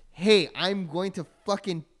 hey, I'm going to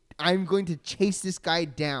chase this guy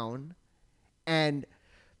down and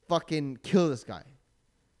fucking kill this guy.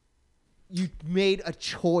 You made a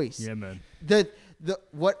choice. Yeah, man.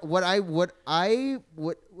 What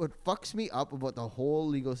fucks me up about the whole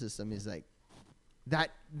legal system is like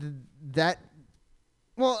that.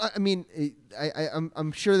 Well, I mean,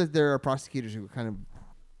 I'm sure that there are prosecutors who kind of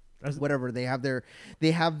That's- whatever they have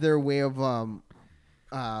their way of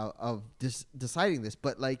deciding this,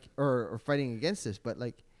 but like or fighting against this, but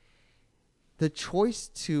like the choice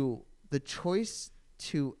to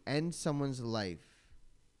end someone's life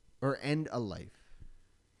or end a life.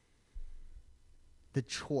 The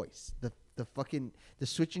choice, the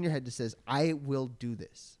switch in your head that says, I will do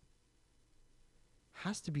this,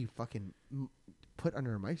 has to be fucking put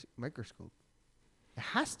under a microscope. It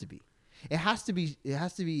has to be. It has to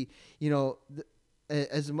be, you know,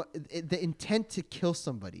 the intent to kill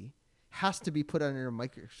somebody has to be put under a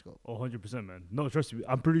microscope. Oh, 100%, man. No, trust me.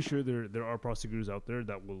 I'm pretty sure there are prosecutors out there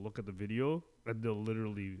that will look at the video and they'll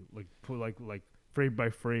literally like put like frame by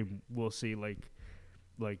frame will say like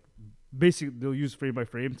basically they'll use frame by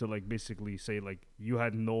frame to like basically say like you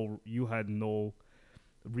had no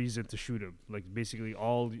reason to shoot him. Like basically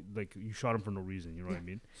all like you shot him for no reason, you know what I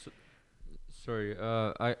mean? Sorry,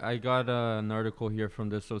 I got an article here from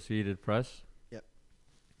the Associated Press. Yep.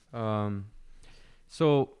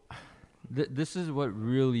 So this is what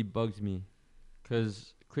really bugs me,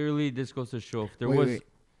 because clearly this goes to show if there Wait, was wait.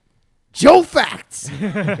 Joe facts.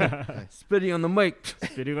 spitting on the mic.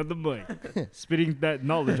 Spitting on the mic. Spitting that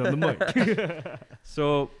knowledge on the mic.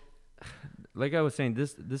 So, like I was saying,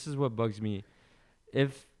 this is what bugs me.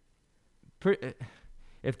 If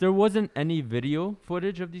there wasn't any video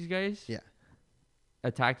footage of these guys Yeah.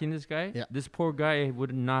 attacking this guy, Yeah. this poor guy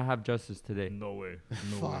would not have justice today. No way.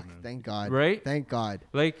 No way, Fuck. man. Thank God. Right? Thank God.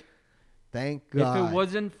 Like, Thank God. if it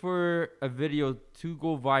wasn't for a video to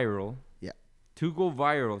go viral, Yeah. to go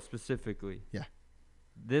viral specifically, Yeah.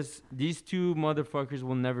 these two motherfuckers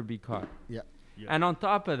will never be caught. Yeah. Yeah. And on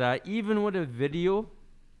top of that, even with a video,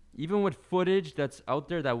 even with footage that's out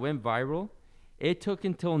there that went viral, it took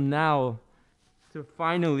until now to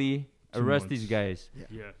finally 2 arrest these months. guys.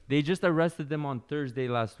 Yeah. They just arrested them on Thursday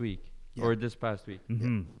last week Yeah. or this past week.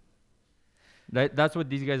 Mm-hmm. That's what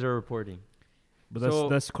these guys are reporting. But So-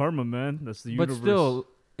 that's karma, man. That's the But universe. still,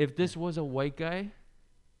 if this was a white guy,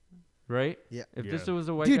 right? Yeah. If Yeah. this was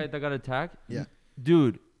a white Dude. guy that got attacked, Yeah.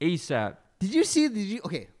 dude, ASAP. Did you see? Did you?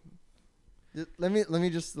 Okay. Let me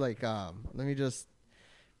just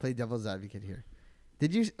play devil's advocate here.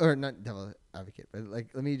 Did you or not devil's advocate, but like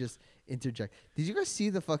let me just interject. Did you guys see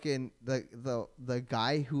the fucking the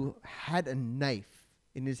guy who had a knife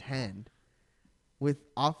in his hand with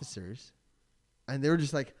officers, and they were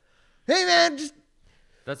just like, "Hey man, just."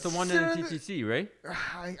 That's the one in the TTC, right?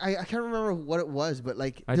 I can't remember what it was, but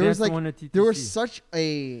like I there think was that's the like one at TTC.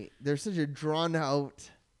 there was such a drawn out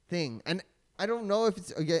thing, and I don't know if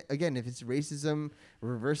it's again if it's racism,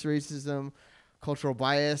 reverse racism, cultural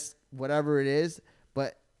bias, whatever it is,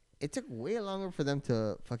 but it took way longer for them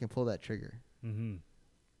to fucking pull that trigger. Mm-hmm.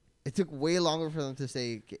 It took way longer for them to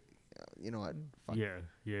say, you know what, fuck. Yeah.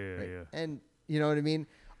 Yeah. right? Yeah. And you know what I mean.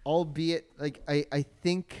 Albeit, like I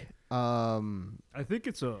think. I think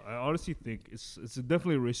I honestly think it's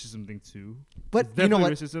definitely a racism thing too. But It's you know definitely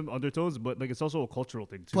what? racism undertones, but like it's also a cultural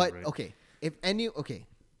thing too, But right? okay,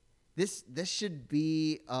 this should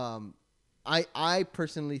be. I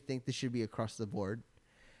personally think this should be across the board,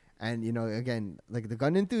 and you know, again, like the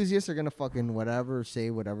gun enthusiasts are gonna fucking whatever say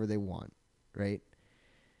whatever they want, right?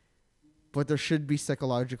 But there should be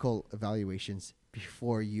psychological evaluations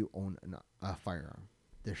before you own a firearm.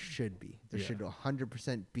 There should be. There Yeah. should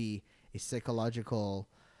 100% be a psychological,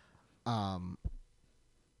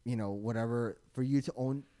 you know, whatever for you to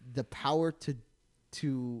own the power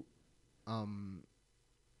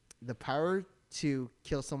the power to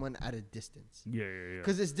kill someone at a distance. Yeah. Yeah.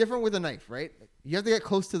 Because it's different with a knife, right? You have to get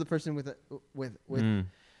close to the person with Mm.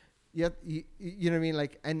 you know what I mean?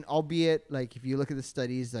 Like, and albeit like if you look at the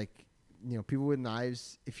studies, like, you know, people with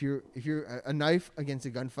knives, if you're a knife against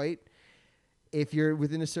a gunfight, if you're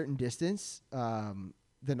within a certain distance,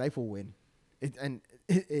 the knife will win.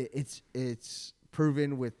 It's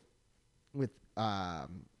proven with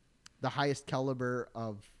the highest caliber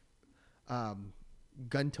of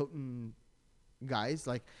gun toting guys.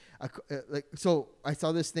 Like so I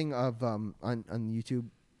saw this thing of on YouTube.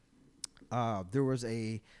 There was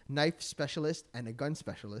a knife specialist and a gun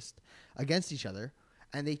specialist against each other,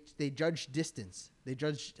 and they judged distance. They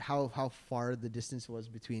judged how far the distance was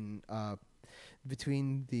between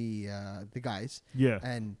the guys. Yeah.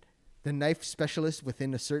 And the knife specialist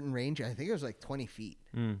within a certain range, I think it was like 20 feet,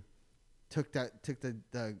 Mm. took the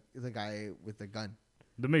guy with the gun.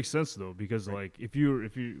 That makes sense though, because Right. like if you're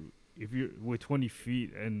with 20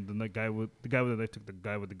 feet and the guy with the knife took the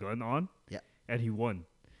guy with the gun on, Yeah. and he won.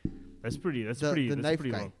 That's pretty. That's The pretty. knife That's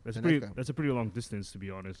pretty guy. long. That's The pretty. knife guy. That's a pretty long distance, to be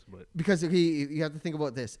honest. But Because you have to think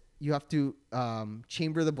about this. You have to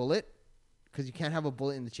chamber the bullet, because you can't have a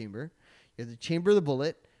bullet in the chamber. You have to chamber the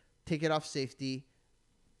bullet, take it off safety,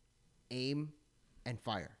 aim, and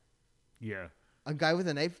fire. yeah. A guy with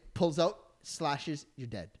a knife pulls out, slashes, you're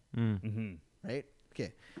dead. Mm. Mm-hmm. Right?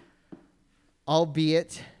 Okay.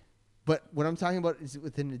 Albeit, but what I'm talking about is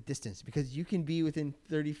within a distance, because you can be within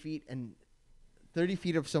 30 feet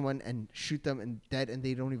of someone and shoot them and dead, and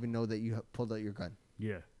they don't even know that you have pulled out your gun.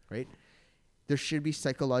 Yeah. Right? There should be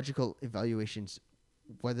psychological evaluations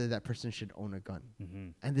whether that person should own a gun. Mm-hmm.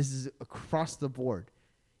 And this is across the board.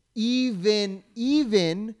 Even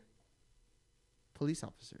police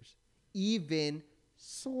officers, even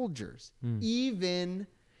soldiers, Mm. even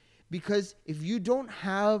because if you don't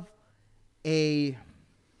have a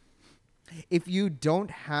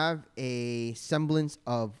semblance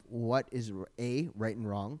of what is A, right and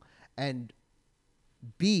wrong, and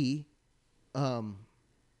B,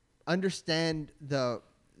 understand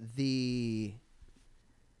the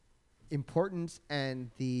importance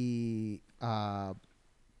and the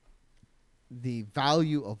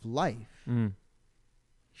value of life, Mm. you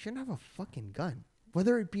shouldn't have a fucking gun.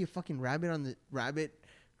 Whether it be a fucking rabbit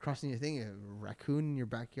crossing your thing, a raccoon in your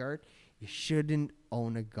backyard, you shouldn't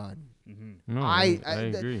own a gun. Mm-hmm. No, I I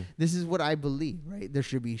agree. This is what I believe, right? There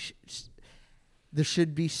should be there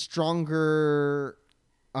should be stronger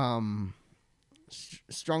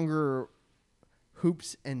stronger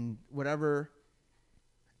hoops and whatever,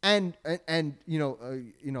 and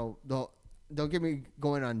don't get me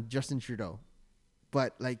going on Justin Trudeau,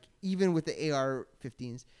 but like even with the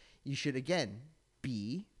AR-15s, you should again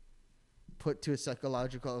be put to a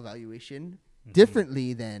psychological evaluation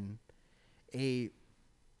differently than a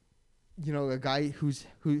guy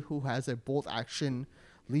who has a bolt action,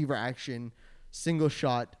 lever action, single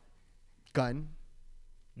shot gun,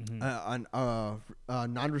 on a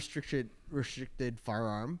restricted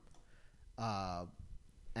firearm,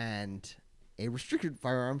 and a restricted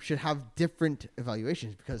firearm should have different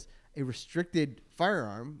evaluations, because a restricted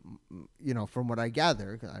firearm, from what I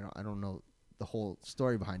gather, 'cause I don't know the whole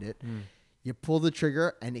story behind it, you pull the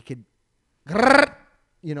trigger and it could, ba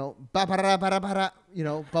ba ba ba,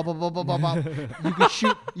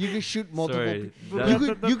 you could shoot multiple. Sorry,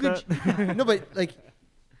 You could no, but like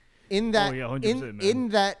in that 100%,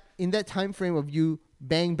 man. in that time frame of you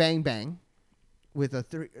bang bang bang with a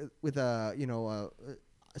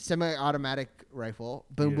semi-automatic rifle,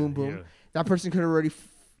 boom boom boom, that person could have already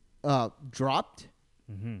dropped,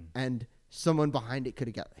 and someone behind it could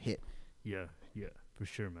have got hit. Yeah, for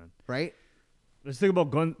sure, man. Right? Let's think about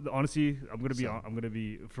gun. Honestly, I'm gonna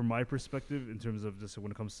be from my perspective in terms of just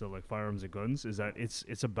when it comes to like firearms and guns, is that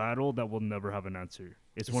it's a battle that will never have an answer.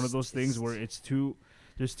 It's one of those things where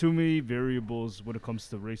there's too many variables when it comes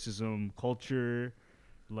to racism, culture,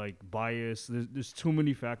 like bias. There's too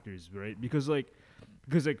many factors, right? Because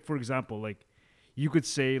for example, like you could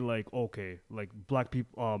say like, okay, like black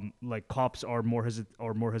people, like cops are more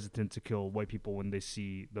hesitant to kill white people when they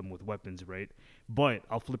see them with weapons, right? But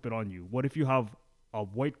I'll flip it on you. What if you have a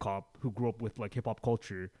white cop who grew up with like hip hop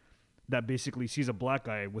culture that basically sees a black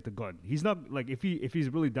guy with a gun? He's not like, if he's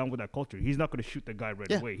really down with that culture, he's not going to shoot the guy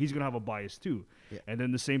right away. He's going to have a bias too. Yeah. And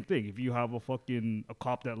then the same thing, if you have a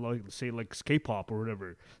cop that like say like K-pop or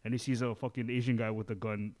whatever, and he sees a fucking Asian guy with a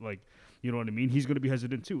gun, like, you know what I mean? He's going to be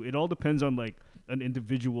hesitant too. It all depends on like an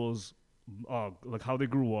individual's like how they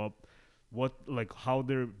grew up, how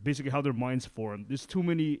their minds form. There's too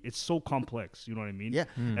many. It's so complex. You know what I mean? Yeah.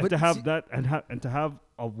 And to have that and to have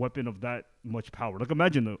a weapon of that much power. Like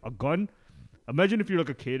imagine a gun. Imagine if you're like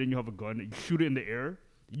a kid and you have a gun and you shoot it in the air.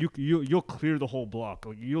 You'll clear the whole block.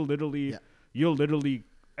 Like you'll literally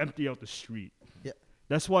empty out the street. Yeah.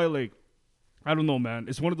 That's why like I don't know, man.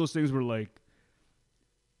 It's one of those things where like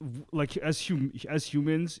as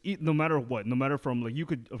humans, no matter from like you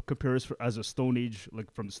could compare us as a Stone Age, like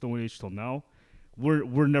from the Stone Age till now,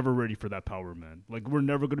 we're never ready for that power, man. Like we're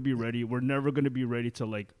never gonna be ready. We're never gonna be ready to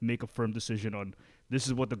like make a firm decision on this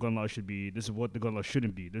is what the gun law should be. This is what the gun law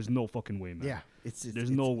shouldn't be. There's no fucking way, man. Yeah, there's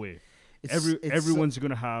no way. Everyone's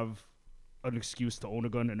gonna have an excuse to own a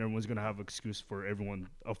gun, and everyone's gonna have an excuse for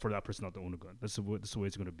that person not to own a gun. That's the way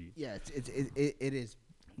it's gonna be. Yeah, it is.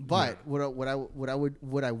 But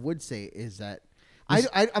what I would say is that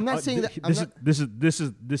I'm not saying that this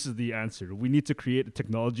is the answer. We need to create a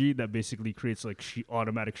technology that basically creates like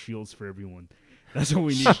automatic shields for everyone. That's what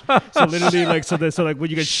we need. So literally, like, so like when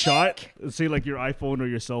you get shot, say like your iPhone or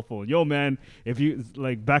your cell phone, yo man, if you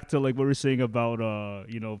like back to like what we're saying about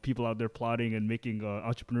people out there plotting and making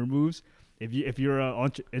entrepreneur moves. If you're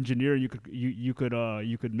an engineer, you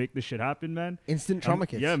could make this shit happen, man. Instant trauma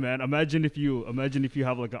kits. Yeah, man. Imagine if you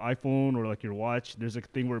have like an iPhone or like your watch. There's a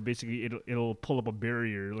thing where basically it'll pull up a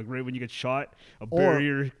barrier. Like right when you get shot,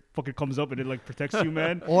 barrier fucking comes up and it like protects you,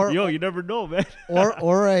 man. You never know, man.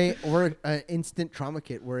 or a instant trauma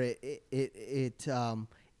kit where it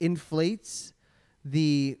inflates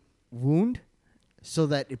the wound so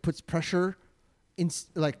that it puts pressure.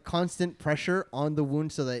 Like constant pressure on the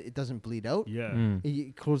wound so that it doesn't bleed out. Yeah.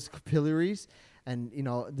 It closes capillaries, and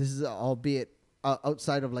this is albeit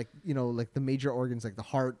outside of like the major organs like the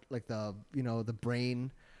heart, like the the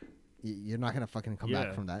brain. You're not gonna fucking come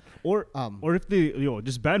back from that. Or if they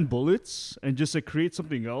just ban bullets and just like create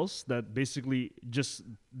something else that basically just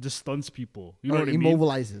stuns people. You know what I mean?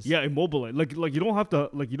 Immobilizes. Yeah, immobilize. Like you don't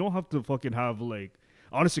have to fucking have like.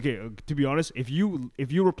 Honestly, okay, to be honest, if you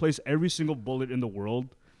replace every single bullet in the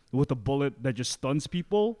world with a bullet that just stuns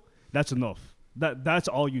people, that's enough. That's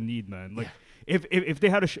all you need, man. Like if they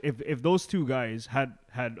had if those two guys had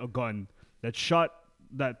a gun that shot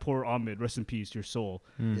that poor Ahmed, rest in peace, your soul,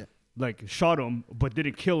 like shot him but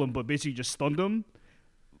didn't kill him, but basically just stunned him,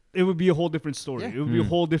 it would be a whole different story. It would be a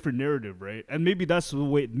whole different narrative, right? And maybe that's the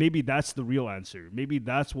way. Maybe that's the real answer. Maybe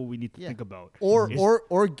that's what we need to think about. Or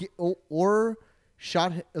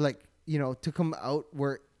shot like took him out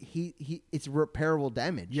where he it's repairable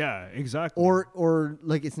damage. Yeah, exactly. Or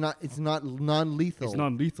like it's not non-lethal. It's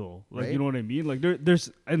non-lethal. Like Right? you know what I mean? Like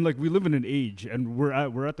there's and like we live in an age, and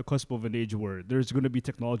we're at the cusp of an age where there's going to be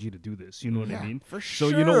technology to do this. You know what I mean? For So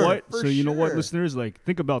sure. you know what? for So you know what, sure. listeners? Like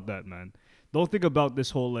think about that, man. Don't think about this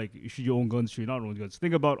whole like should you own guns, should you not own guns.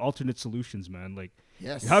 Think about alternate solutions, man. Like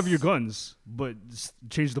Yes. you have your guns, but just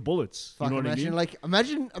change the bullets. Fuck, you know what I imagine mean? like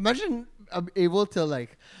imagine I'm able to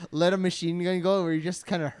like let a machine gun go where you just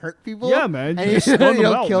kind of hurt people. Yeah, man. And You just stun them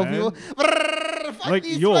out, kill man. people. Fuck Like,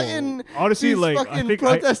 these yo, fucking, honestly, these like, I fucking think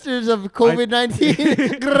protesters of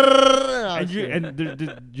COVID-19.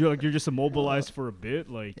 and you're just immobilized for a bit,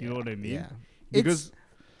 like you know what I mean? Yeah. Because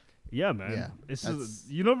yeah, man. yeah, It's that's-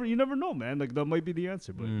 you never know, man. Like that might be the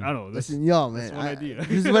answer, but I don't know. That's, Listen, yo, man. that's one idea.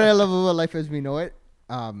 This is what I love about life as we know it.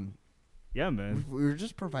 yeah, man. We're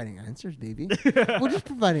just providing answers, baby. We're just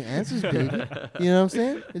providing answers, baby. You know what I'm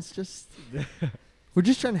saying? It's just we're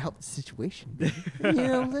just trying to help the situation, baby. You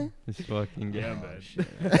know what I'm saying? This fucking Yeah,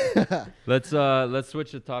 guy. man. Let's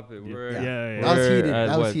switch the topic. We're Yeah. That was we're heated. at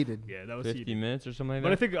That was what, heated. Yeah, that was 50 heated. minutes or something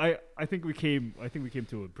like But that. I think we came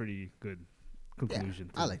to a pretty good conclusion.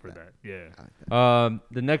 I like for that. Yeah. I like that.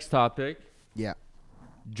 The next topic, Yeah.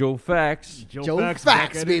 Joe Fax. Joe back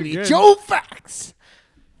Facts, at it baby. again. Joe Facts.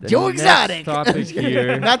 The Joe next Exotic. topic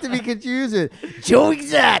here. Not to be confused with Joe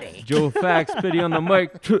Exotic. Joe Fax, pity on the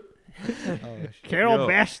mic. Carol Yo.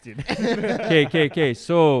 Bastion. Okay.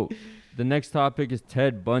 So the next topic is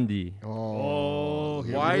Ted Bundy. Oh,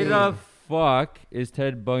 here Why we go. the fuck is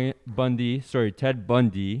Ted Bundy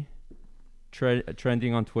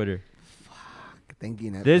trending on Twitter? Thank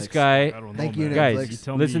you, Netflix. This guy, I don't know, Thank you, man. Netflix. guys, You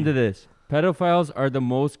tell listen me. to this. Pedophiles are the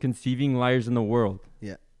most conceiving liars in the world.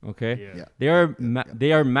 Yeah. Okay? Yeah. Yeah. They are Yeah.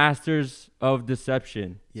 they are masters of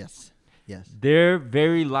deception. Yes. Yes. Their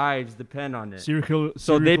very lives depend on it. So they serial killers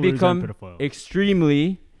and become pedophiles.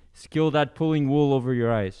 extremely skilled at pulling wool over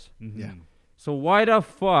your eyes. Mhm. Yeah. So why the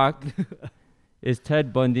fuck is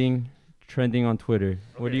Ted Bundy trending on Twitter?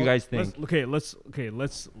 What do you guys think?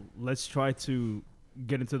 Let's try to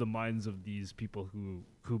get into the minds of these people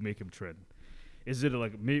who make him trend. Is it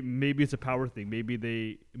like maybe it's a power thing? Maybe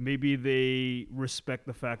they respect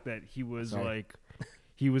the fact that he was Sorry. like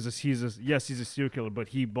he's a serial killer, but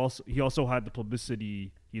he also had the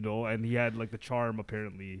publicity, and he had like the charm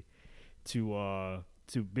apparently to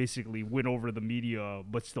basically win over the media,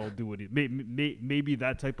 but still do it. Maybe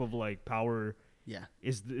that type of like power Yeah.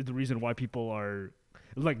 is the reason why people are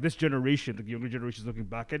like this generation, the younger generation, is looking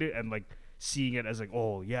back at it and like seeing it as like,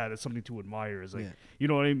 oh yeah, that's something to admire. It's like, Yeah. you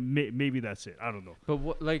know what I mean? Maybe that's it. I don't know. But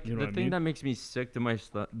what, like You know the what I thing mean? that makes me sick to my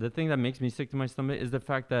stomach is the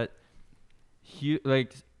fact that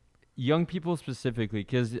like young people specifically,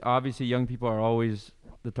 because obviously young people are always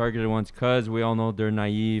the targeted ones, because we all know they're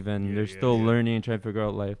naive and Yeah, they're yeah, still yeah. learning and trying to figure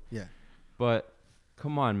out life. Yeah. But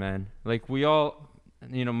come on, man. Like we all,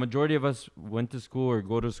 majority of us went to school or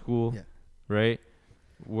go to school, Yeah. right?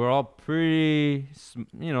 We're all pretty,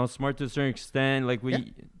 smart to a certain extent. Like Yeah.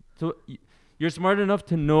 you're smart enough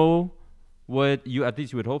to know what at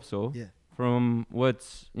least you would hope so, Yeah. from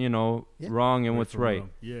what's, wrong and what's from right, wrong.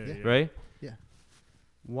 Yeah, Yeah. yeah. right? Yeah.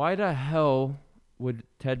 Why the hell would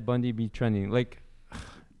Ted Bundy be trending? Like,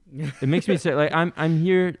 it makes me say, like, I'm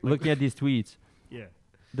here looking at these tweets. Yeah.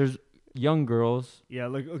 There's young girls Yeah,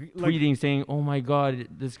 like tweeting saying, "Oh my God,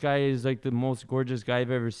 this guy is like the most gorgeous guy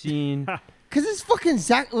I've ever seen." Cause it's fucking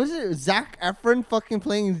Zach Efron fucking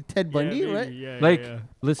playing Ted Bundy, yeah, maybe, right? Yeah, Like, yeah.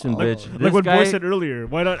 listen, Like, bitch. like This what guy, Boy said earlier.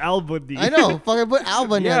 Why not Al Bundy? I know. Fucking put Al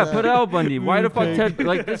Bundy. yeah, on the- put Al Bundy. Why the fuck Okay. Ted?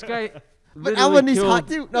 Like this guy. But Al literally Bundy's killed- hot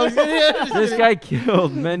too. No, This guy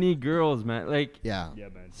killed many girls, man. Like, Yeah. Yeah,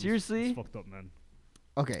 man. Seriously? It's fucked up, man.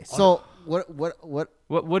 Okay. So what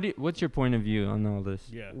what's your point of view on all this?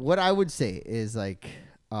 Yeah. what I would say is like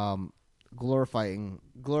glorifying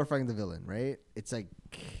the villain, right? It's like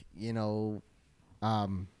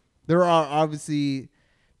there are obviously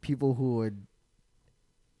people who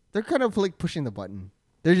they're kind of like pushing the button.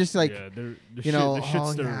 They're just like yeah, they're you shit, know, the shit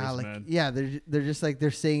oh stirrers, yeah, like man. yeah, they're just like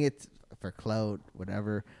they're saying it for clout,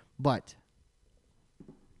 whatever. But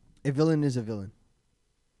a villain is a villain,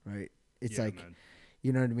 right? It's Yeah, like man.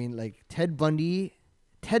 you know what I mean. Like Ted Bundy,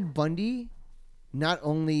 not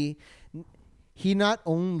only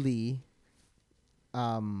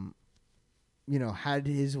had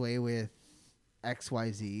his way with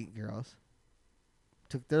XYZ girls,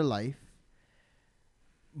 took their life,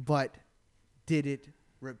 but did it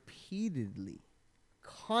repeatedly,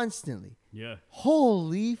 constantly. Yeah.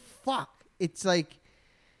 Holy fuck. It's like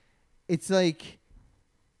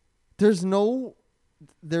there's no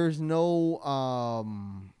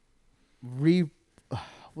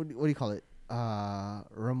what do you call it?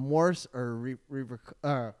 Remorse or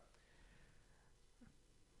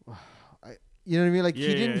you know what I mean? Like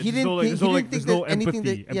he didn't think that anything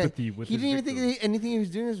he didn't even think that anything he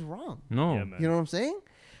was doing was wrong. No. Yeah, man. You know what I'm saying?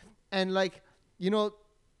 And like, you know,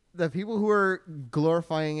 the people who are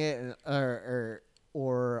glorifying it and,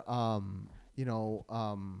 or you know,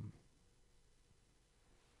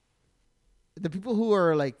 the people who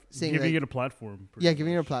are like saying giving like, it a platform.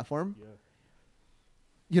 giving it a platform. Yeah.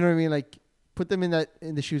 You know what I mean? Like, put them in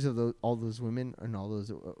the shoes of all those women and all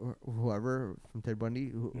those whoever from Ted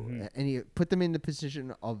Bundy, put them in the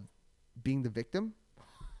position of being the victim.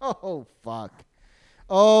 Oh fuck!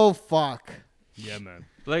 Yeah, man.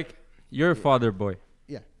 Like, you're a father boy.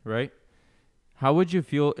 Yeah. Right? How would you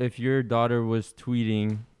feel if your daughter was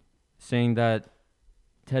tweeting saying that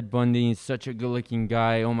Ted Bundy is such a good-looking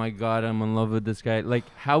guy? Oh my God, I'm in love with this guy. Like,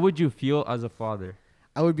 how would you feel as a father?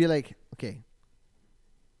 I would be like, okay,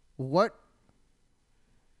 what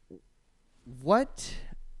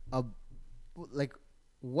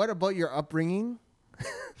about your upbringing?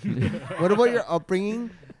 What about your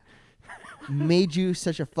upbringing made you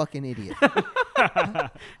such a fucking idiot?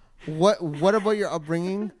 What about your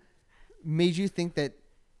upbringing made you think that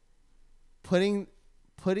putting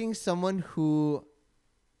someone who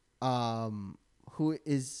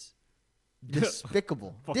is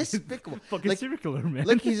despicable, Fucking like, serial killer, man.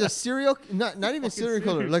 like he's a not even Fucking serial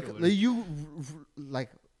killer. serial Like, killer. like you like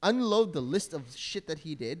unload the list of shit that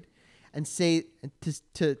he did and say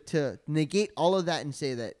to negate all of that and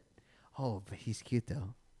say that, oh, but he's cute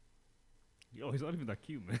though. Yo, he's not even that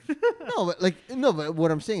cute, man. But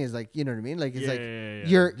what I'm saying is, like, you know what I mean? Like, it's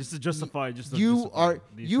you're just to justify.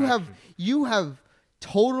 You have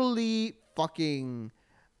totally fucking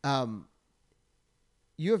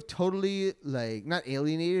you have totally, like, not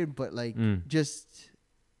alienated, but like just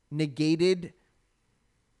negated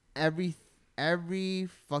every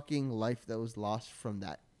fucking life that was lost from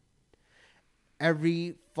that.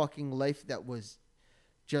 Every fucking life that was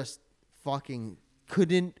just fucking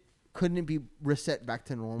couldn't be reset back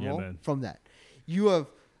to normal from that. You have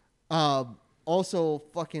also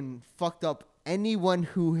fucking fucked up anyone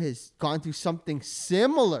who has gone through something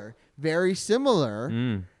similar, very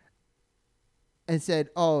similar, and said,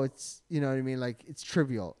 oh, it's, you know what I mean? Like, it's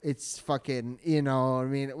trivial. It's fucking, you know what I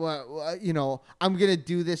mean? Well, you know, I'm going to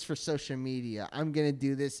do this for social media. I'm going to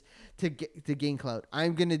do this to gain clout.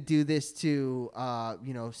 I'm going to do this to,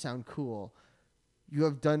 you know, sound cool. You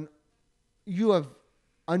have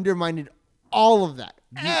undermined all of that.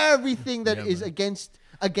 Everything that is against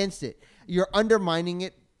it. You're undermining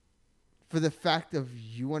it for the fact of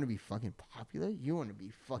you want to be fucking popular. You want to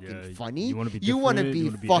be fucking funny. You want to be You want to be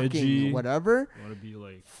fucking edgy, whatever. You want to be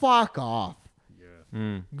like, Fuck off.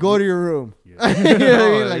 yeah. Go to your room. Yeah. You know what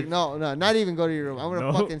I mean? Like, no, not even go to your room. I'm gonna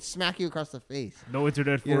No. fucking smack you across the face. No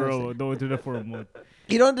internet You know what I'm for saying? no internet for a month.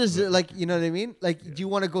 You don't deserve, like, you know what I mean? Like, do you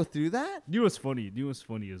want to go through that? You know what's funny?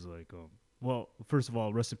 Is like, well, first of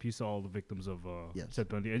all, rest in peace to all the victims of Ted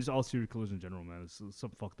Bundy and just all serial killers in general, man. It's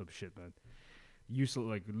some fucked up shit, man. Useless,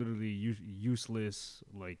 like literally useless,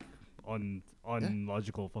 like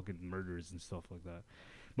unlogical fucking murders and stuff like that.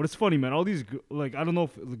 But it's funny, man. All these, like, I don't know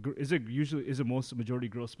if is it majority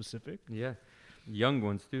girl specific? Yeah. Young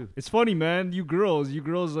ones, too. It's funny, man. You girls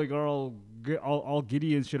like are all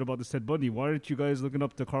giddy and shit about this Ted Bundy. Why aren't you guys looking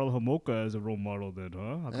up to Carla Homolka as a role model then,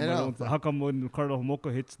 huh? How come when Carla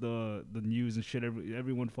Homolka hits the news and shit,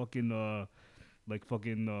 everyone fucking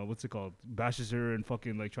what's it called, bashes her and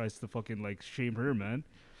fucking like tries to fucking like shame her, man.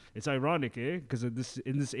 It's ironic, eh? Because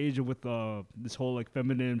in this age of with this whole like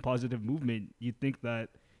feminine positive movement, you'd think that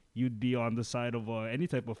you'd be on the side of any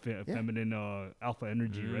type of feminine alpha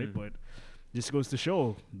energy, right? But this goes to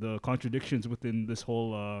show the contradictions within this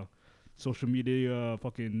whole social media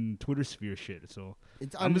fucking Twitter sphere shit. So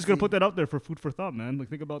I'm just gonna put that out there for food for thought, man. Like,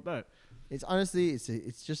 think about that. It's honestly, it's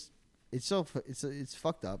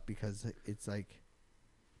fucked up because it's like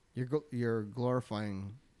you're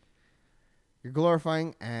glorifying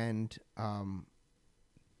and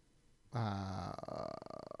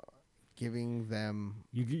giving them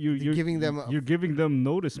you're giving them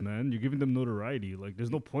notice, man. You're giving them notoriety. Like,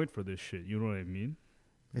 there's no point for this shit. You know what I mean?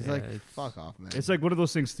 It's fuck off, man. It's like one of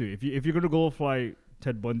those things too. If you're gonna glorify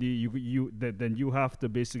Ted Bundy, then you have to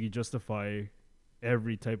basically justify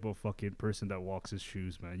every type of fucking person that walks his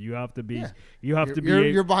shoes, man. You have to be.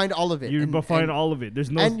 You're behind all of it. You're behind all of it.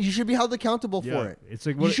 There's no. And you should be held accountable for it. It's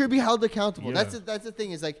like you should be held accountable. Yeah. That's the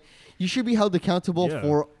thing. Is like you should be held accountable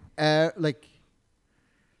for like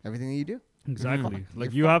everything that you do. Exactly. Fuck,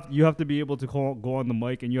 Like you're you have to be able to go on the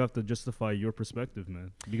mic and you have to justify your perspective,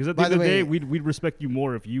 man. Because at the By end the of the day, way- we'd respect you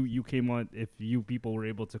more if you came on, if you people were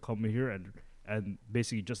able to come here and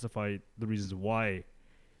basically justify the reasons why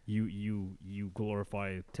you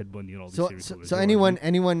glorify Ted Bundy and all these So serial so, killers. so You know what I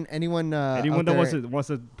anyone mean? anyone Anyone out that there wants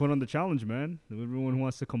to put on the challenge, man. Everyone who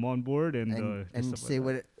wants to come on board and and stuff say like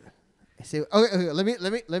what it, say okay,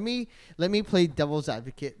 let me play devil's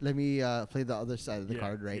advocate. Let me play the other side of the Yeah,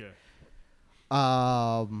 card, right? Yeah.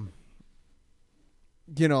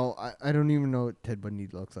 You know, I don't even know what Ted Bundy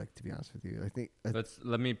looks like, to be honest with you. I think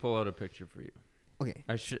Let me pull out a picture for you. okay.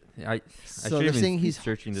 I should So should they're even saying be he's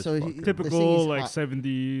searching this. so fucker. he- they're saying Typical he's like hot.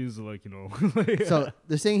 70s, like, you know. So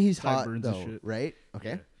they're saying he's hot Sideburns and though, shit. right? Okay.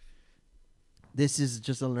 Yeah. This is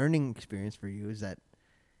just a learning experience for you. Is that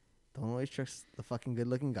don't always trust the fucking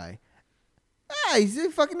good-looking guy. Ah, he's a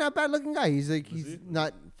fucking not bad-looking guy. He's like Is he's he?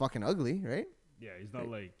 not fucking ugly, right? Yeah, he's not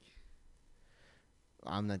like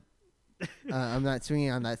I'm not. I'm not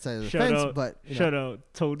swinging on that side of the Shout fence, out- but you know. Shut out,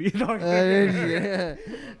 Tony.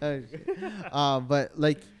 But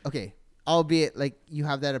like, okay, albeit like you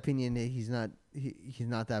have that opinion that he's not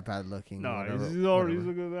that bad looking. No, whatever, he's already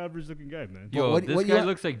whatever. an average looking guy, man. But Yo, what- this what you guy ha-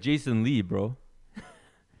 looks like Jason Lee, bro.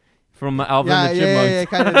 From Alvin Yeah, and yeah, the yeah,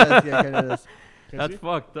 Chipmunks. yeah, kind of does. Yeah, kind of does. That's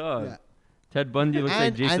fucked up. Yeah. Ted Bundy looks like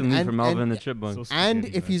And- Jason and- Lee and- from Alvin and and- the Chipmunks. So And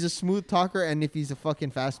spaghetti, if man. he's a smooth talker and if he's a fucking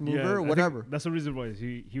fast I mover, think whatever. that's the reason why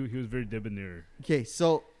he was very debonair. Okay,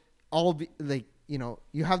 so all be like, you know,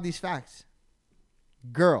 you have these facts.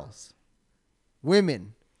 Girls,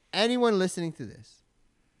 women, anyone listening to this,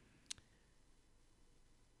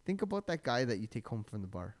 think about that guy that you take home from the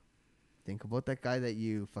bar. Think about that guy that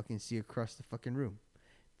you fucking see across the fucking room.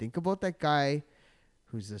 Think about that guy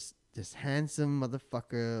who's this handsome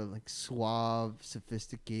motherfucker, like suave,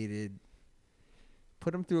 sophisticated.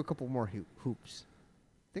 Put him through a couple more hoops.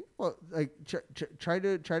 Think about like try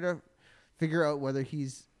to figure out whether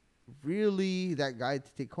he's really that guy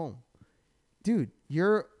to take home. Dude,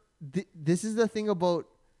 this is the thing about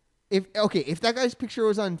if that guy's picture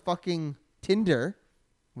was on fucking Tinder,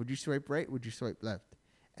 would you swipe right? Would you swipe left?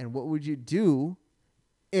 And what would you do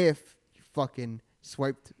if you fucking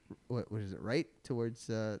swiped what is it, right towards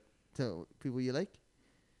to people you like?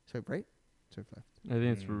 Swipe right? Swipe left. I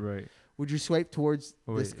think it's right. Would you swipe towards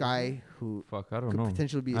Oh, this wait. guy who Fuck, I don't could know.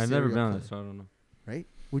 potentially be a I've never been serial on killer? it, so I don't know. Right?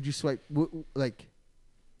 Would you swipe like?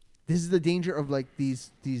 This is the danger of like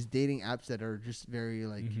these dating apps that are just very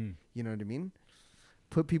like, you know what I mean?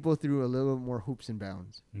 Put people through a little more hoops and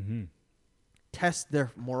bounds. Mm-hmm. Test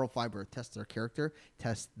their moral fiber, test their character,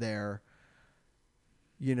 test their,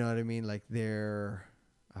 you know what I mean? Like their,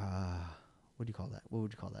 what do you call that? What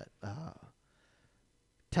would you call that?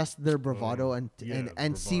 Test their bravado and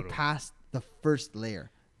see bravado. past the first layer.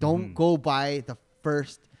 Don't go by the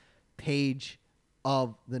first page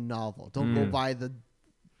of the novel. Don't go by the,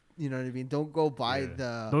 you know what I mean? Don't go by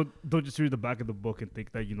the Don't just read the back of the book and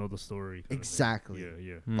think that you know the story. kind of thing. exactly.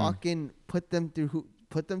 Yeah. Fucking put them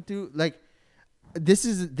through like this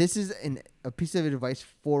is a piece of advice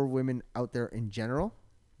for women out there in general.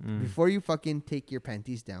 Before you fucking take your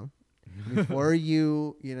panties down, before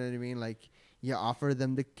you know what I mean, like you offer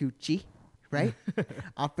them the coochie, right?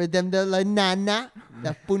 Offer them the lanana,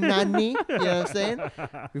 the punani, you know what I'm saying?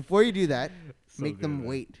 Before you do that, So make them good, man.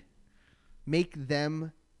 wait. Make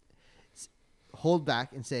them hold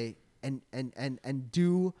back and say and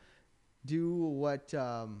do what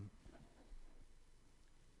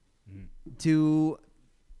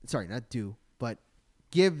but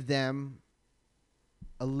give them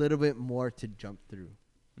a little bit more to jump through.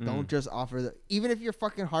 Don't just offer even if you're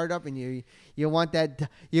fucking hard up and you want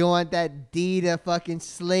that D to fucking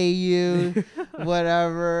slay you,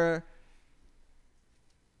 whatever.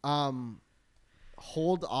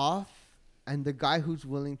 Hold off, and the guy who's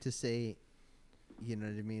willing to say, you know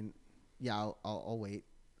what I mean? Yeah, I'll wait.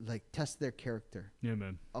 Like test their character Yeah,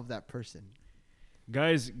 man. of that person.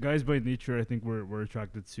 Guys by nature, I think we're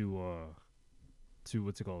attracted to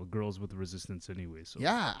what's it called, girls with resistance anyway. So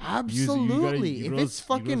Yeah, you gotta- absolutely. you If girls- it's you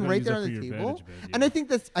girls fucking gotta right use there that on for the your table, advantage, man. and I Yeah. think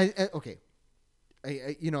that's okay.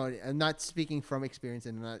 I you know, I'm not speaking from experience,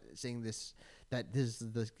 and I'm not saying that this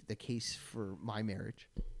is the case for my marriage,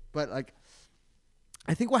 but like,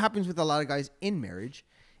 I think what happens with a lot of guys in marriage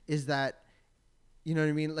is that, you know what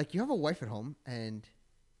I mean. Like you have a wife at home, and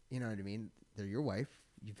you know what I mean. They're your wife.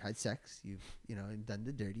 You've had sex. You've done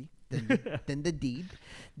the dirty, done the deed,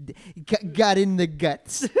 got in the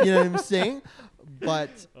guts. You know what I'm saying?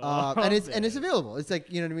 But and it's available. It's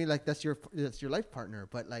like, you know what I mean. Like that's your life partner.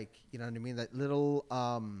 But like, you know what I mean. That little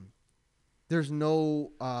there's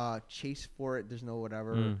no chase for it. There's no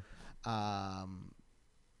whatever.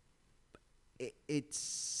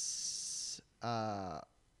 it's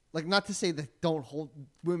like, not to say that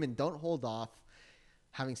women don't hold off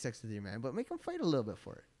having sex with your man, but make them fight a little bit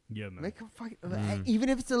for it. Yeah, man. Make them fight, even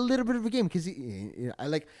if it's a little bit of a game. Because I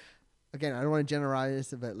like, again, I don't want to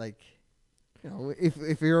generalize, but like, you know,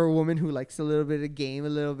 if you're a woman who likes a little bit of game, a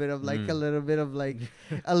little bit of like, a little bit of like,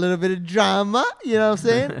 a little bit of drama, you know what I'm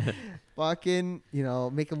saying? Fucking, you know,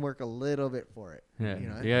 make them work a little bit for it. Yeah, you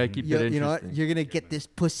know? you gotta keep it interesting. You know what? You're gonna get this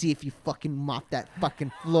pussy if you fucking mop that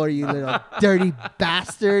fucking floor, you little dirty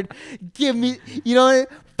bastard. Give me, you know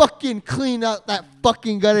what? Fucking clean out that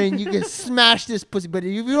fucking gutter and you can smash this pussy. But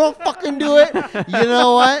if you don't fucking do it, you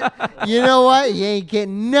know what? You know what? You ain't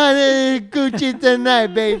getting none of this Gucci tonight,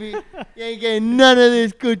 baby. You ain't getting none of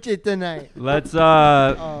this Gucci tonight. Let's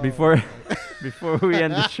before we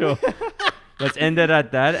end the show, let's end it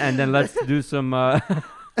at that, and then let's do some.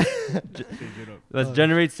 Let's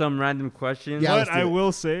generate some random questions. Yeah, But I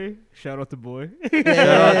will say, shout out to Boy. Shout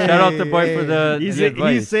out to Boy for the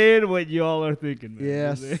advice. He's saying what y'all are thinking, man.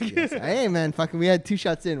 Yes, yes. Hey, man, fucking, we had 2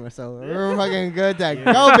 shots in, so we're fucking good.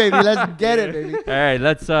 Go, baby, let's get it, baby. All right,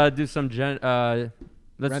 let's do some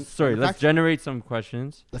let's generate some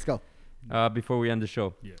questions Let's go. before we end the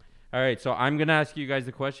show. Yeah. All right, so I'm gonna ask you guys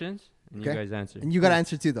the questions, and you Okay. guys answer. And you gotta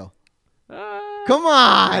answer too, though. Uh, Come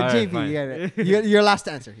on, right, JP, fine. you got it. Your last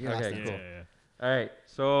answer. Your last Okay, answer. cool. All right,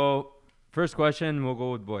 so first question, we'll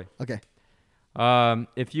go with Boy. Okay.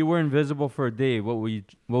 If you were invisible for a day, what would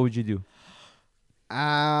you do?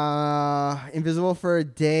 Invisible for a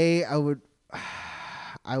day, I would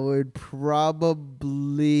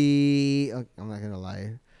probably. I'm not gonna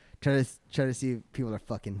lie. Try to see if people are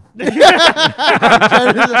fucking. try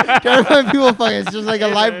to find people fucking. It's just like a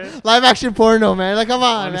live action porno, man. Like, come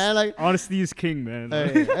on, man. Like, honesty is king, man.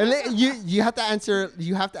 you have to answer.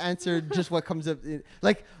 You have to answer just what comes up.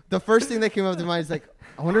 Like, the first thing that came up to mind is like,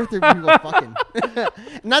 I wonder if there are people fucking.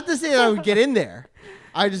 Not to say that I would get in there.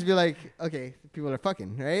 I'd just be like, okay, people are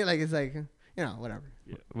fucking, right? Like, it's like, you know, whatever.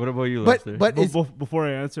 What about you, But Lester? but it's, Before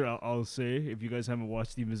I answer, I'll say, if you guys haven't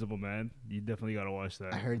watched The Invisible Man, you definitely gotta watch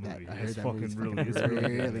that. I heard that. movie. I heard It's that fucking movie's really, fucking it's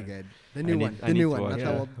really really good. good. The new one. I The need new to one. watch Not it.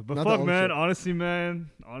 the Yeah. old. But not the fuck, old man. shit.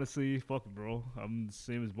 Honestly, fuck, bro. I'm the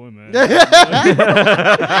same as Boy, man.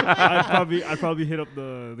 I'd probably hit up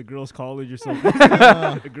the girls' college or something.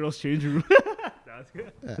 The girls' changing room.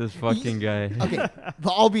 This fucking guy. Okay,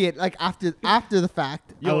 but albeit like after the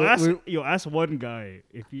fact. Ask one guy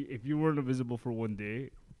if you weren't invisible for one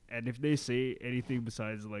day, and if they say anything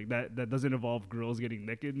besides like that doesn't involve girls getting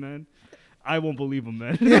naked, man, I won't believe them,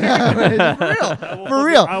 man. Yeah, for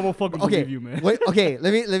real. I won't fucking Okay, believe you, man. wait, okay.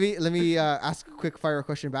 Let me ask a quick fire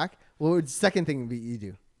question back. What would the second thing be you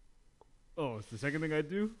do? Oh, it's the second thing I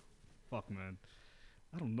do. Fuck, man.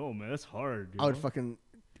 I don't know, man. That's hard.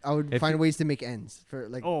 I would If find you- ways to make ends for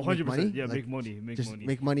like. Oh, make 100%. money. Yeah, Like, make money. just Money.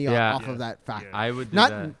 make money Yeah. off of Yeah. that fact. Yeah. I would do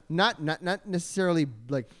that. Not necessarily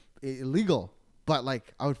like illegal, but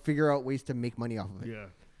like I would figure out ways to make money off of it. Yeah.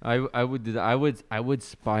 I would do that. I would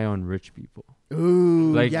spy on rich people.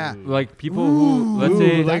 Ooh, Like yeah. like people who let's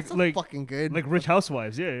say like- that's fucking good. Like Rich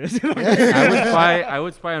Housewives, yeah. I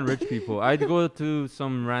would spy on rich people. I'd go to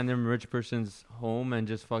some random rich person's home and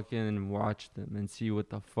just fucking watch them and see what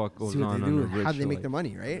the fuck goes See what on they do, the and rich how they make life. their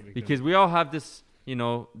money, right? Because we all have this,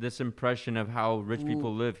 this impression of how rich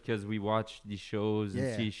people live because we watch these shows and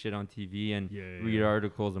Yeah. see shit on TV and Yeah, yeah, read yeah.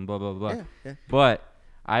 articles and blah blah blah. Yeah, yeah. But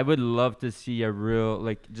I would love to see a real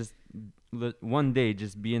one day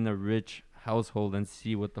just be in a rich household and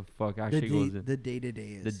see what the fuck actually goes in. The day to day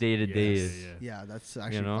is. The day to day Yes, is. yeah. Yeah, that's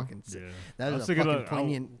actually know? fucking. Yeah. That I is was a thinking fucking about-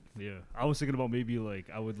 poignant. Yeah, I was thinking about maybe like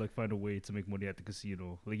I would like find a way to make money at the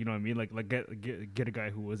casino, like you know what I mean, like get a guy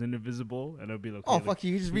who wasn't invisible, and I'd be like, Oh okay, like, fuck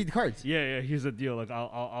you! You just read the cards. yeah. Here's the deal, like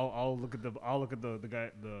I'll look at the guy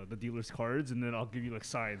the dealer's cards, and then I'll give you like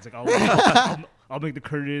signs, like I'll make the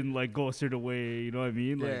curtain like go a certain way, you know what I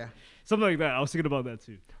mean, like Yeah. something like that. I was thinking about that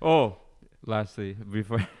too. Oh, lastly,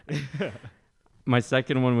 before my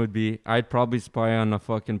second one would be I'd probably spy on a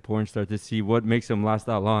fucking porn star to see what makes him last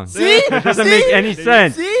that long. See? It doesn't make any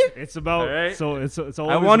sense. See? It's about Alright. so it's I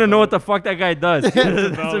always want to know what about- the fuck that guy does. It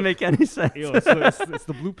doesn't about- make any sense. Yo, it's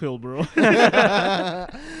the blue pill, bro.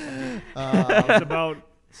 It's about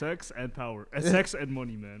sex and power, sex and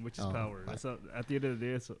money, man, which is Oh, power. fuck. That's at the end of the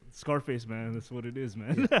day, it's Scarface, man. That's what it is,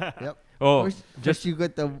 man. Yep. Oh, First just you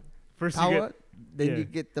get the First you power, get then yeah. you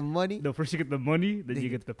get the money. no, first you get the money, then you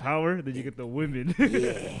get the power, then you get the women.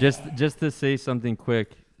 just to say something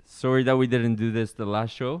quick. Sorry that we didn't do this the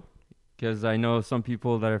last show, because I know some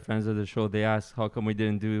people that are fans of the show. They ask how come we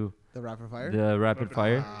didn't do The rapid fire. the rapid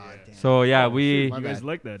fire. Ah, damn. So yeah, Oh, we My you guys bad.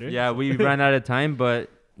 like that, eh? yeah we ran out of time, but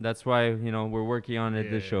that's why we're working on it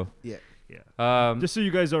this Yeah. show. Yeah. Yeah. Um, Just so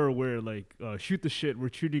you guys are aware, like shoot the shit. We're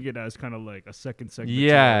treating it as kind of like a second segment.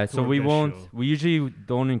 yeah, to so our we guest won't. show. We usually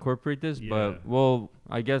don't incorporate this, Yeah. but we'll.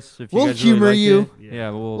 I guess if We'll you guys humor really like you. it, Yeah. yeah,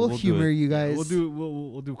 We'll do humor it. you Yeah, guys.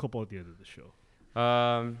 we'll do a couple at the end of the show.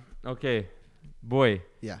 Okay, boy.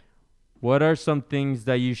 Yeah. What are some things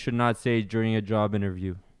that you should not say during a job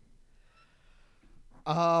interview?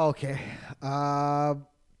 Oh, okay.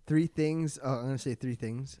 Three things. I'm gonna say three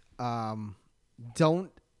things.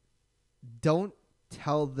 Don't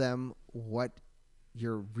tell them what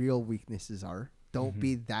your real weaknesses are. Don't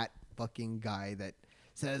be that fucking guy that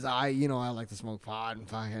says I like to smoke pot and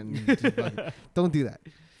fucking. Don't do that.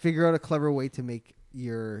 Figure out a clever way to make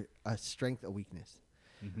your strength a weakness.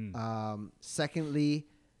 Secondly,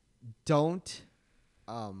 don't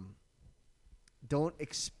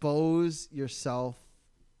expose yourself.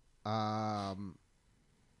 Don't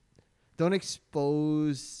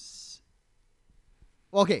expose.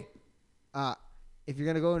 Okay, if you're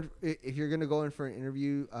gonna go in for an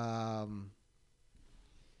interview,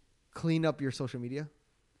 clean up your social media,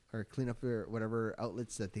 or clean up your whatever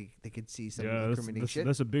outlets that they could see some incriminating shit.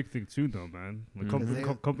 That's a big thing too, though, man. Like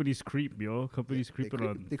companies creep, yo. Companies creeping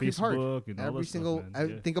on they creep hard. Facebook and all Every that single. stuff,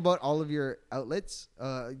 man. Think about all of your outlets,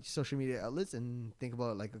 social media outlets, and think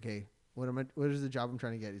about like, okay, what is the job I'm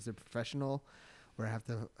trying to get? Is it professional, or I have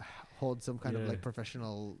to hold some kind of like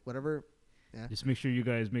professional whatever? Yeah. Just make sure you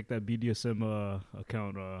guys make that BDSM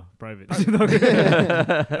account private. At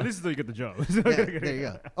least until you get the job. Yeah, there you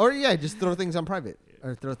go. Or just throw things on private,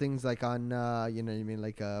 or throw things like on you know what I mean,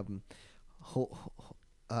 like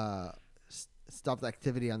stop the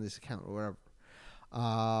activity on this account or whatever.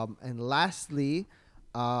 And lastly,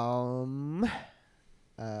 don't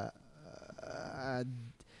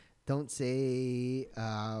say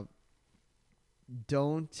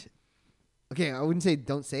don't. Okay, I wouldn't say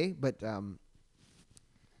don't say, but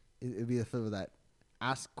it'd be the flip of that.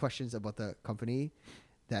 Ask questions about the company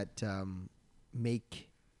that make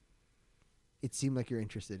it seem like you're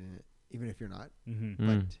interested in it, even if you're not.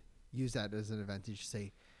 But use that as an advantage.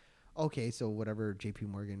 Say, okay, so whatever, JP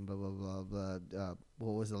Morgan, blah blah blah blah.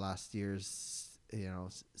 What was the last year's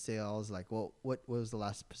sales? Like, well, what was the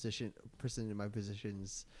last person in my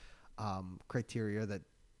position's criteria that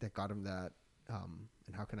got him that? And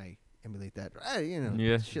how can I emulate that?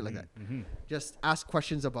 Shit like that. Just ask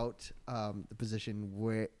questions about the position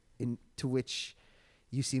to which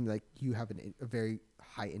you seem like you have a very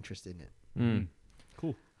high interest in it.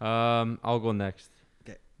 Cool. I'll go next.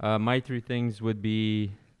 Okay. My three things would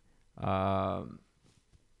be, don't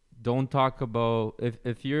talk about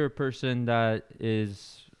if you're a person that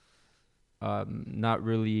is not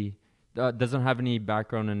really doesn't have any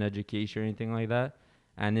background in education or anything like that,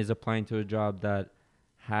 and is applying to a job that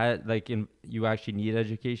you actually need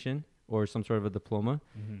education or some sort of a diploma.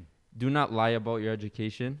 Do not lie about your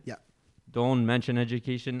education. Yeah. Don't mention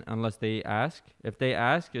education unless they ask. If they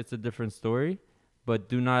ask, it's a different story. But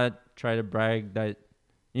do not try to brag that,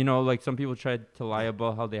 like some people try to lie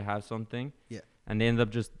about how they have something. Yeah. And they end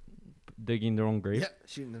up just digging their own grave. Yeah,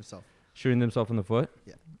 shooting themselves in the foot.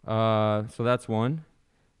 Yeah. So that's one.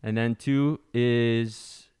 And then two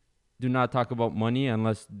is do not talk about money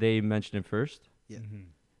unless they mention it first. Yeah.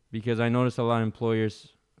 Because I notice a lot of employers,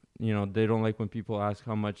 they don't like when people ask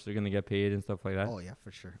how much they're going to get paid and stuff like that. Oh, yeah,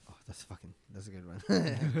 for sure. Oh, that's a good one.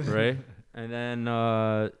 Right? And then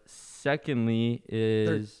secondly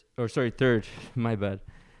third, my bad.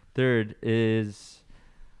 Third is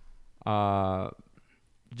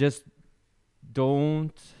just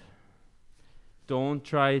don't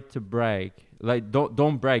try to brag. Like,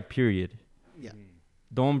 don't brag, period. Yeah.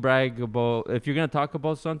 Don't brag about, if you're going to talk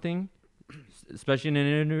about something, especially in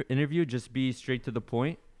an interview, just be straight to the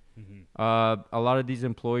point. A lot of these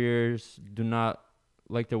employers do not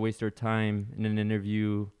like to waste their time in an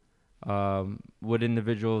interview with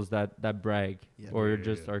individuals that brag or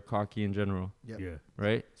just are cocky in general. Yep. Yeah.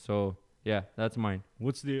 Right? So, yeah, that's mine.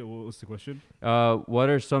 What's the question? What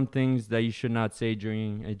are some things that you should not say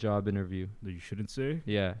during a job interview? That you shouldn't say?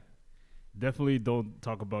 Yeah. Definitely don't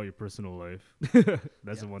talk about your personal life.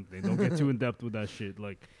 That's the one thing. Don't get too in depth with that shit.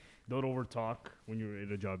 Like, don't over talk when you're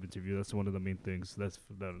in a job interview. That's one of the main things. That's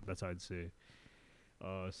how I'd say.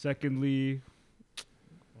 Secondly,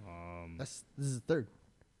 This is the third.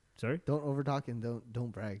 sorry. Don't overtalk and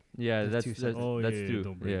don't brag. Yeah, That's that's two sentences. that's yeah, two.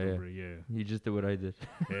 don't break, yeah, don't yeah. break, yeah. You just did what I did.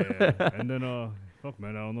 Yeah. And then fuck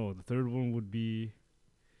man, I don't know. The third one would be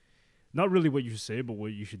not really what you say, but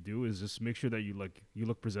what you should do is just make sure that you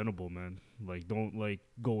look presentable, man. Like, don't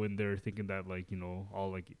go in there thinking that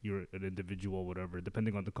all you're an individual, whatever.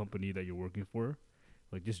 Depending on the company that you're working for,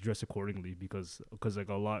 just dress accordingly because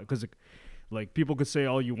like people could say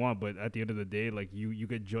all you want, but at the end of the day, like you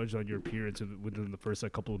get judged on your appearance within the first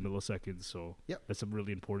like couple of milliseconds. So Yep. that's a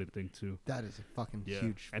really important thing too. That is a fucking Yeah,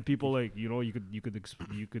 huge. and people like you could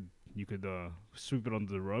sweep it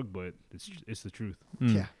under the rug, but it's the truth.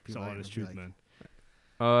 Yeah. It's people the are honest gonna truth, be like,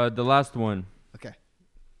 man. The last one. Okay.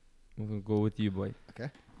 We'll go with you, boy. Okay.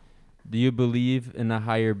 Do you believe in a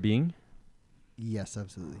higher being? Yes,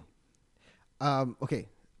 absolutely. Okay.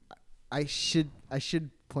 I should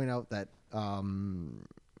point out that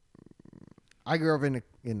I grew up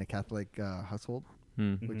in a Catholic household,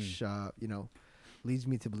 Hmm. Mhm. which leads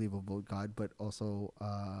me to believe about God, but also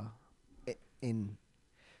in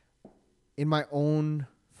my own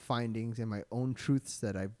findings and my own truths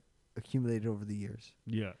that I've accumulated over the years,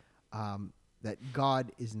 Yeah. that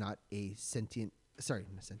God is not a sentient. Sorry,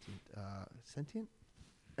 not sentient. Sentient.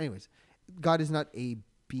 Anyways, God is not a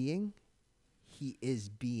being. He is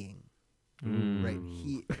being. Mm.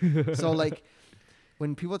 Right. So like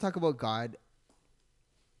when people talk about God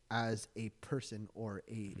as a person or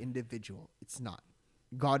a individual, it's not.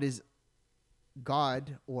 God is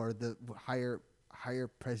God, or the higher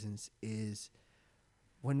presence is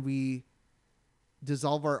when we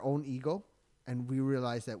dissolve our own ego and we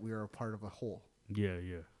realize that we are a part of a whole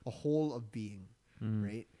of being, Mm.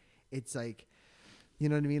 right? It's like, you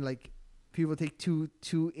know what I mean? Like people take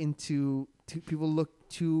people look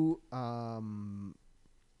too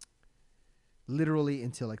literally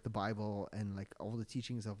into like the Bible and like all the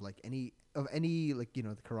teachings of like any like the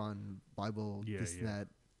Quran, Bible, this and that.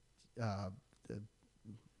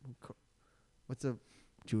 What's a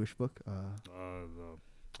Jewish book? I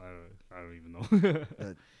don't even know.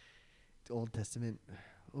 The Old Testament.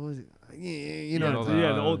 What was it? You Yeah, know, all the,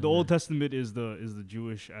 that. the Old Testament is the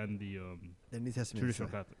Jewish and the the New Testament. traditional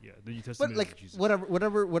Is Catholic. Yeah, the New but Testament like is Jesus.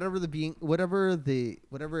 whatever the being, whatever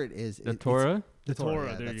it is, The Torah? The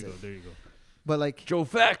Torah. yeah, There that's you go. it. There you go. But like Joe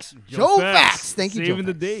Facts. Joe Facts. Thank you, Saving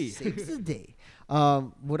Joe the Facts. day. Saves the day.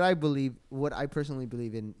 What I personally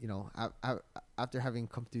believe in, after having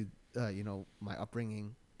come through, my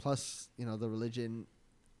upbringing, plus, the religion,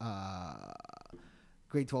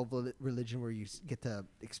 grade 12 religion, where you get to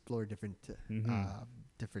explore different,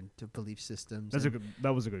 different belief systems.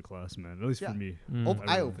 That was a good class, man. At least Yeah. for me. Mm.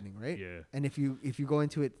 Eye opening, right? Yeah. And if you go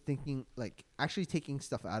into it thinking like actually taking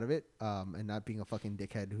stuff out of it, and not being a fucking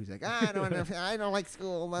dickhead who's like, I don't like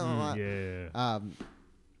school, blah, blah, blah. Yeah.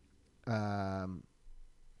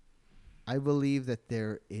 I believe that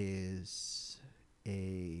there is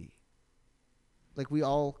we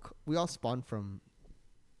all spawn from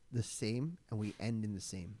the same and we end in the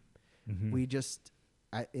same. Mhm. We just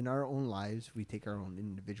in our own lives we take our own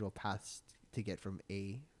individual paths to get from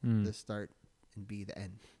A, the start, and B, the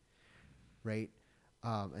end, right?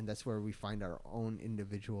 And that's where we find our own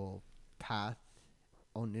individual path,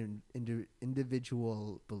 own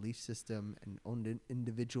individual belief system, and own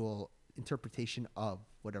individual interpretation of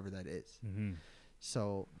whatever that is. Mhm.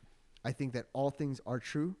 So I think that all things are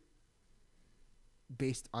true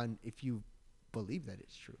based on if you believe that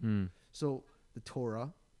it's true. Mm. So the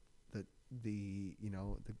Torah, the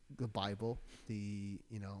Bible, the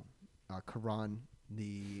Quran,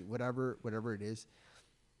 the whatever it is,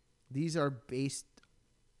 these are based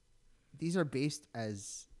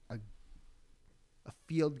as a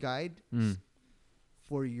field guide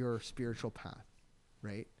for your spiritual path,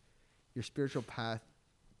 right? Your spiritual path,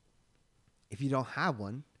 if you don't have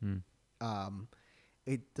one,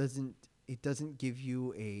 it doesn't give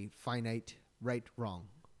you a finite right wrong,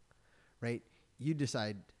 right? You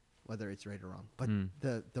decide whether it's right or wrong. But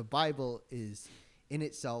the Bible is in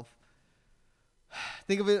itself,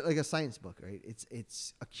 think of it like a science book, right?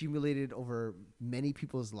 It's accumulated over many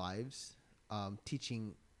people's lives,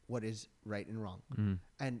 teaching what is right and wrong.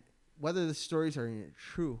 And whether the stories are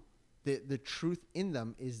true, the truth in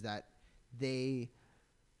them is that they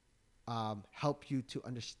help you to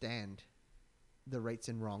understand the rights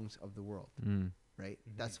and wrongs of the world, right?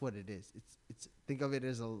 Mm-hmm. That's what it is. It's think of it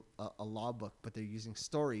as a law book, but they're using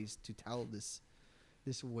stories to tell this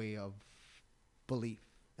way of belief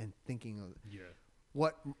and thinking of. Yeah.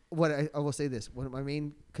 What I will say this. What my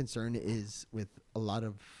main concern is with a lot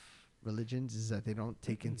of religions is that they don't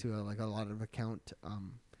take into a lot of account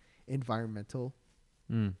environmental,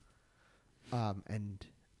 and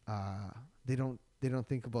they don't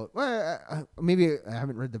think about. Well, maybe I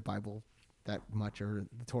haven't read the Bible that much or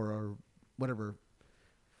the Torah or whatever,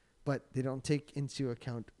 but they don't take into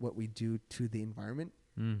account what we do to the environment,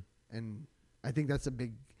 and I think that's a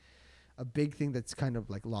big thing that's kind of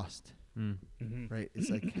like lost. Mhm. Right? It's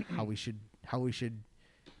like how we should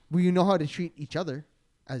we know how to treat each other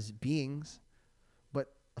as beings,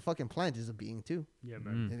 but a fucking plant is a being too. Yeah,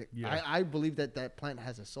 man. Mm. And Yeah. I believe that plant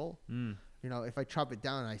has a soul. Mm. You know, if I chop it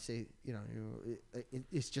down, I say,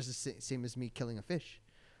 it's just the same as me killing a fish.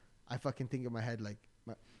 I fucking think in my head like,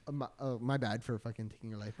 my bad for fucking taking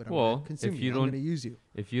your life, but I'm Well, gonna consume if you. you I'm don't- gonna use you.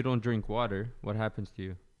 If you don't drink water, what happens to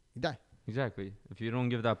you? You die, Exactly. If you don't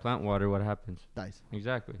give that plant water, what happens? dies.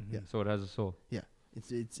 Exactly. Mhm. Yeah. So it has a soul.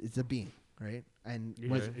 It's a being, right? And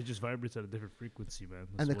It just vibrates at a different frequency, man.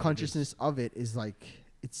 That's and the what it is. consciousness of it is like,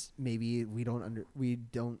 it's maybe we don't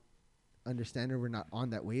understand, or we're not on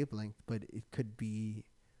that wavelength, but it could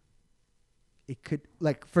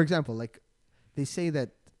like, for example, like they say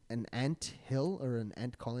that an ant hill or an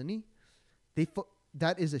ant colony,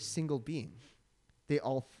 that is a single being. They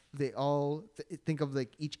all think of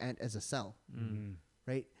like each ant as a cell, Mhm.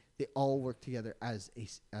 right? They all work together as a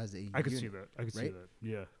I could see unit. that. I could see right? that.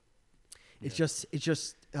 Yeah. It's Yeah.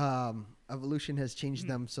 just evolution has changed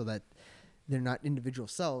them so that they're not individual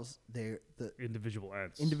cells. They're the individual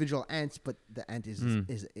ants. individual ants, but the ant is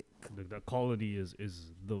Like that colony is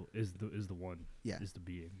the one. Yeah. Is the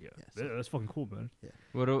being. Yeah. Yeah, so- That's fucking cool, man.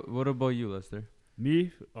 What about you, Lester?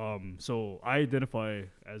 Me, so I identify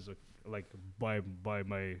as by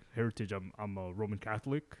my heritage, I'm a Roman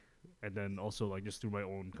Catholic, and then also like just through my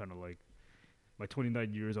own kind of like my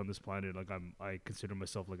 29 years on this planet, like I consider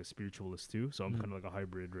myself like a spiritualist too. So I'm kind of like a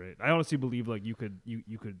hybrid, right? I honestly believe like you could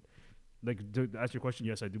like to answer your question.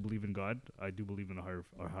 Yes, I do believe in God. I do believe in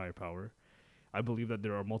a higher power. I believe that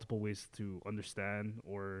there are multiple ways to understand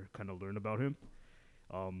or kind of learn about Him.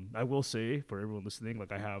 I will say for everyone listening,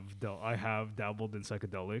 like I have dabbled in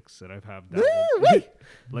psychedelics, and I've dabbled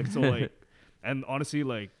like so like, and honestly,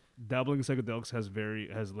 like dabbling in psychedelics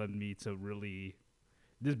has led me to really.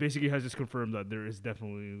 This basically has just confirmed that there's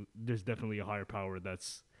definitely a higher power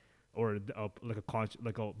that's, or like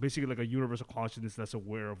basically like a universal consciousness that's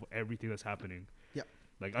aware of everything that's happening. Yep.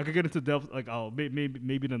 Like I could get into depth, like I'll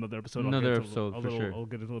maybe in another episode. I'll Another get into episode, for sure. I'll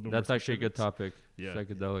get into a little bit That's more actually a good specifics. topic. Yeah.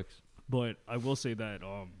 Psychedelics. But I will say that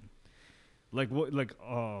what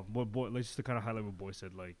boy, like just to kind of highlight what boy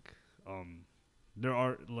said, like there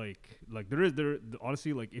are there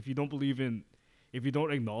honestly, like if you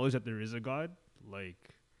don't acknowledge that there is a God, like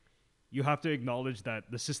you have to acknowledge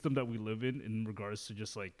that the system that we live in regards to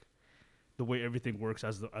just like the way everything works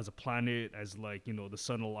as a planet, as like, you know, the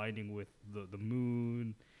sun aligning with the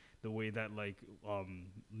moon, the way that like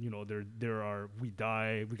you know, we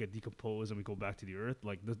die, we get decomposed, and we go back to the earth.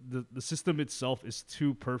 Like the system itself is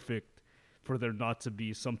too perfect for there not to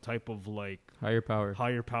be some type of like Higher power.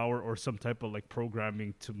 higher power or some type of like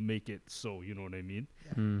programming to make it so, you know what I mean?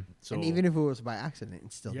 Mm. So and even if it was by accident,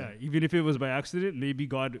 it's still yeah, there. even if it was by accident, maybe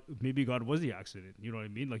God was the accident. You know what I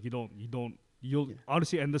mean? Like you'll Yeah.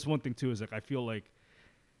 honestly, and this one thing too is like I feel like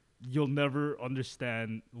you'll never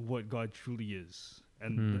understand what God truly is,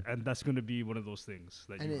 and that's going to be one of those things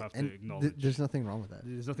that you have to acknowledge. There's nothing wrong with that.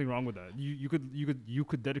 There's nothing wrong with that. You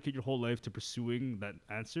could dedicate your whole life to pursuing that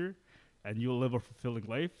answer, and you'll live a fulfilling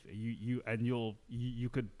life. You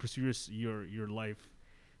could pursue your life,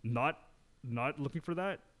 not looking for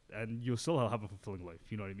that, and you'll still have a fulfilling life.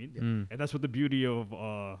 You know what I mean? Mm. And that's what the beauty of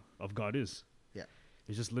God is. Yeah.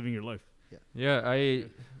 It's just living your life. Yeah,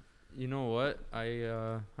 you know what?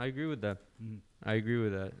 I agree with that. Mhm. I agree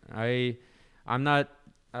with that. I'm not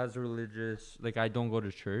as religious. Like I don't go to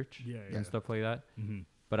church Yeah. and stuff like that. Mm-hmm.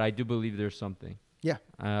 But I do believe there's something. Yeah.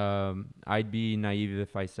 I'd be naive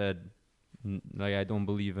if I said like I don't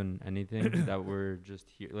believe in anything that we're just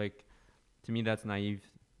here. Like to me, that's naive.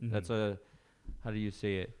 Mm-hmm. That's how do you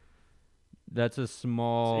say it? That's a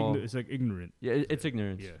small. It's like ignorant. Yeah, it's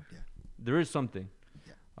ignorance. Yeah. There is something.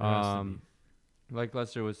 Yeah. There has to be. Like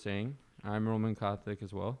Lester was saying, I'm Roman Catholic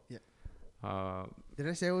as well. Yeah. Did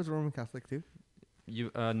I say I was Roman Catholic too?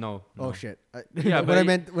 You no. Oh no. shit! Yeah, what but I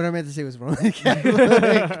meant to say was Roman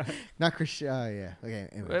Catholic, not Christian. Yeah. Okay.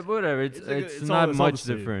 Anyways. Whatever. It's It's not all the much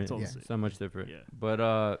same. different. It's all the Yeah. same. It's not much different. Yeah.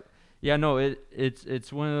 But yeah, no.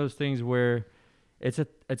 It's one of those things where it's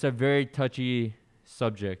a very touchy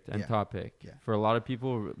subject and Yeah. topic Yeah. for a lot of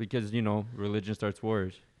people because religion starts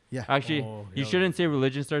wars. Yeah. Actually, Oh, you yeah. shouldn't say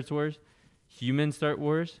religion starts wars. Humans start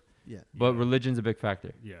wars, Yeah. but Yeah. religion's a big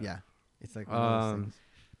factor. Yeah. Yeah. It's like one of those things.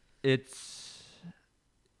 It's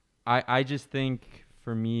I just think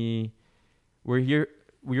for me, we're here.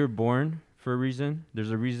 We were born for a reason.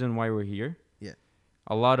 There's a reason why we're here. Yeah.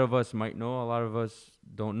 A lot of us might know. A lot of us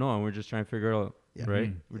don't know, and we're just trying to figure it out. Yeah. Right?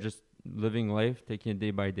 Mhm. We're Yeah. just living life, taking it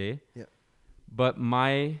day by day. Yeah. But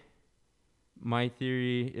my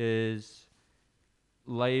theory is,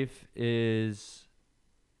 life is,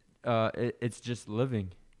 it's just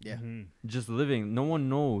living. Yeah. Mhm. just living. No one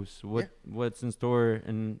knows what's in store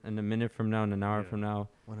in a minute from now, in an hour Yeah. from now.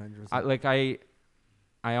 100%.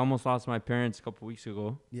 I almost lost my parents a couple weeks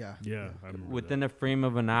ago. Yeah. Yeah, I remember Within that. a frame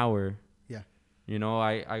of an hour. Yeah. You know,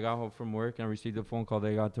 I got home from work and received a phone call.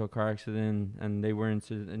 They got into a car accident and they were in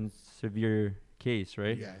severe case,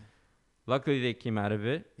 right? Yeah. Luckily, they came out of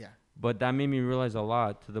it. Yeah. But that made me realize a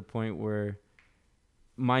lot, to the point where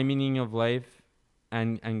my meaning of life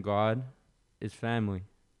and God is family.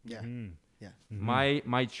 Yeah. Mhm. Yeah. Mhm.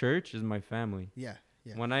 My church is my family. Yeah.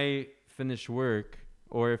 Yeah. When I finish work,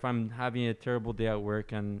 or if I'm having a terrible day at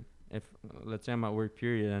work, and if, let's say I'm at work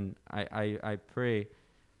period, and I pray,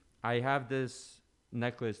 I have this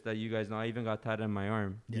necklace that you guys know, I even got tied on my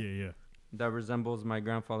arm, Yeah, yeah. that resembles my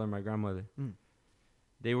grandfather and my grandmother. Mm.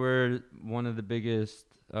 They were one of the biggest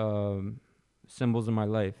symbols in my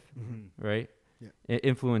life, Mhm. right? Yeah.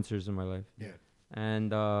 Influencers in my life. Yeah.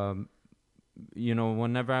 And you know,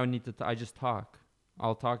 whenever I need to, I just talk.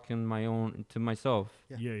 I'll talk in my own, to myself.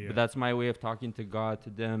 Yeah. Yeah, yeah. But that's my way of talking to God, to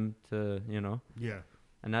them, to, you know. yeah.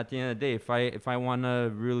 And at the end of the day, if I want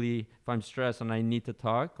to really, if I'm stressed and I need to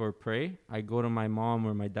talk or pray, I go to my mom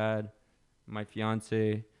or my dad, my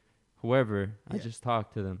fiance, whoever. I Yeah. just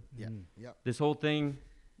talk to them. Yeah. Mhm. Yeah. This whole thing,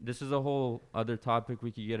 this is a whole other topic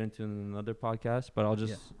we could get into in another podcast, but I'll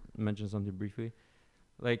just mention something briefly.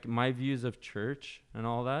 Like, my views of church and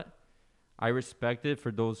all that, I respect it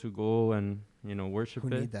for those who go and, you know, worship Who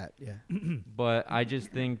it. need that? Yeah. But I just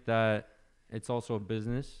think that it's also a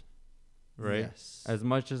business, right? Yes. As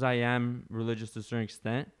much as I am religious to a certain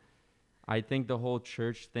extent, I think the whole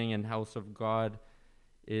church thing and house of God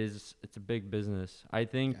it's a big business. I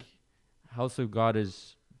think house of God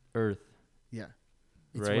is earth, Yeah.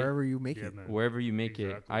 It's right? wherever you make Yeah, it. man. wherever you make it.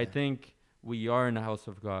 Exactly. I Yeah. think we are in the house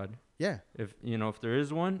of God. Yeah. If you know, if there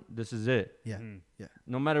is one, this is it. Yeah. Mhm.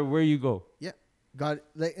 No matter where you go. God,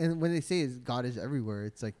 like, and when they say is God is everywhere,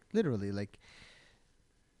 it's like literally like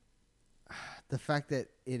the fact that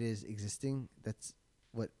it is existing.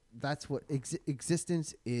 That's what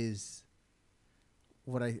existence is.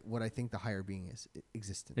 What I think the higher being is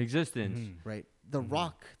existence, Existence. Mhm. right? The Mhm.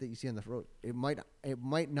 rock that you see on the road, it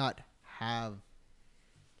might not have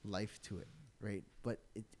life to it, right? But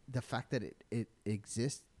the fact that it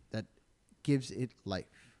exists, that gives it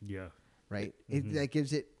life, Yeah. right? Mhm. That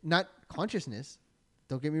gives it not consciousness.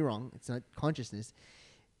 Don't get me wrong; it's not consciousness.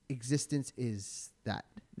 Existence is that,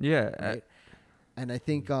 Yeah. right? And I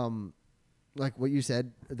think, like what you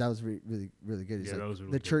said, that was really really good. It's Yeah, like that was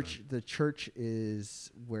really the good, church. The church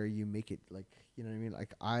is where you make it. Like, you know what I mean?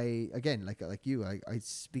 Like like you, I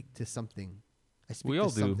speak to something. I speak we to all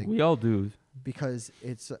do. something We all do. because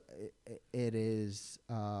it is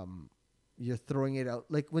you're throwing it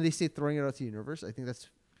out. Like when they say throwing it out to the universe, I think that's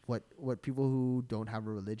what people who don't have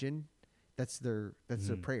a religion, that's their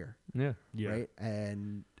Mhm. prayer, Yeah. Yeah. right?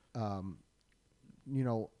 And you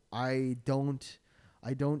know, I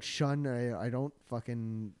don't shun, I don't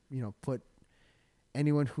fucking, you know, put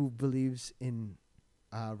anyone who believes in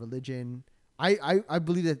religion. I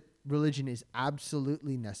believe that religion is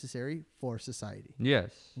absolutely necessary for society.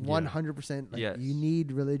 Yes. 100%. Like, Yes. you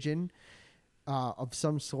need religion of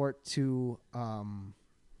some sort to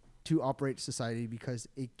operate society, because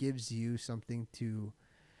it gives you something to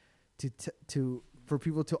for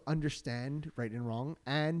people to understand right and wrong,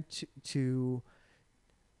 and to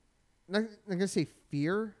not gonna say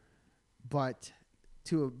fear, but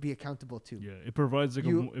to be accountable to. Yeah. It provides like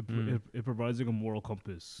You- it provides like a moral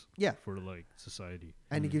compass. Yeah. For like society.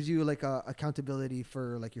 And it Mm. gives you like a accountability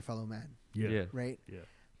for like your fellow man, Yeah. Yeah. right? Yeah.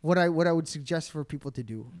 What I would suggest for people to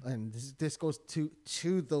do, and this goes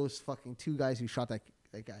to those fucking two guys who shot that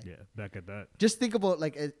guy. Yeah. Back at that. Just think about,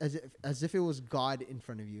 like, as if it was God in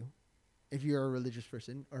front of you, if you're a religious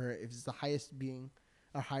person, or if it's the highest being,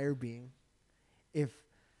 a higher being. If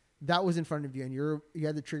that was in front of you and you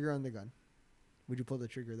had the trigger on the gun, would you pull the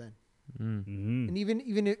trigger then? Mm. Mm-hmm. And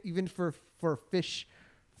even for fish,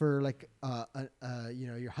 for like you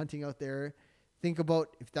know, you're hunting out there, think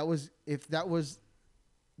about if that was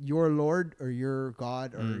your Lord or your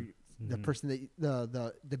God, or Mm. the Mhm. person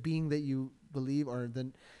that the being that you believe, or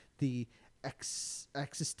the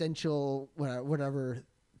existential whatever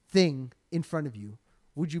thing in front of you,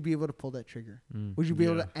 would you be able to pull that trigger? Mm. Would you be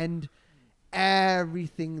able Yeah. to end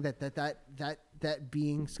everything that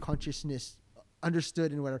being's consciousness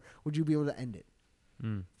understood and whatever? Would you be able to end it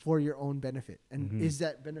Mm. for your own benefit? And Mhm. is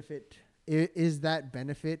that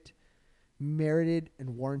benefit merited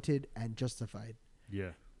and warranted and justified?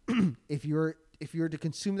 Yeah. If you're to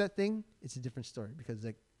consume that thing, it's a different story, because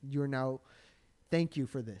like, you're now, thank you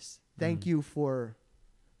for this. Thank Mm. you for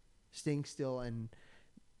staying still and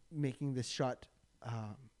making this shot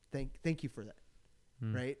Thank you for that.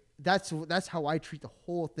 Mm. Right? That's how I treat the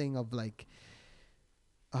whole thing of like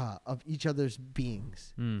of each other's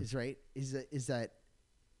beings. Mm. Is right? Is that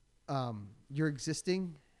you're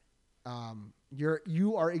existing,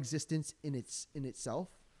 you are existence in itself.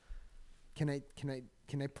 Can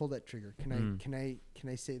I pull that trigger? Can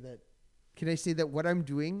I say that what I'm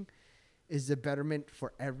doing is the betterment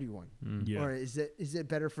for everyone? Mm. Yeah. Or is it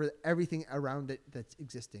better for everything around it that's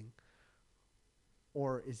existing?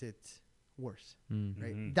 Or is it worse? Mm.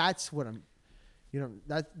 Right? Mhm. That's what I'm,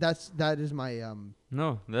 that is my,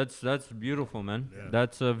 No, that's beautiful, man. Yeah.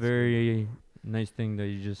 That's a very nice thing that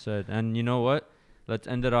you just said. And you know what? Let's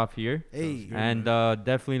end it off here. hey, good. And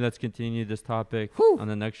definitely let's continue this topic Whew. on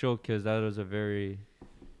the next show because that was a very,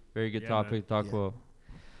 very good Yeah, topic man. to talk Yeah. about.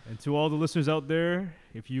 And to all the listeners out there,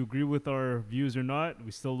 if you agree with our views or not,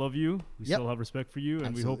 we still love you. We Yep. still have respect for you,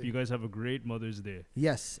 and we hope Absolutely. you guys have a great Mother's Day.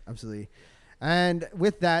 yes, absolutely. And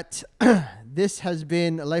with that, this has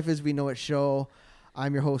been Life as We Know It show.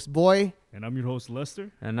 I'm your host, Boy. And I'm your host,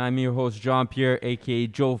 Lester. And I'm your host, John Pierre, aka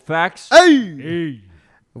Joe Fax. Hey! Hey.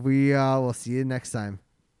 We will see you next time.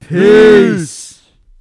 Peace.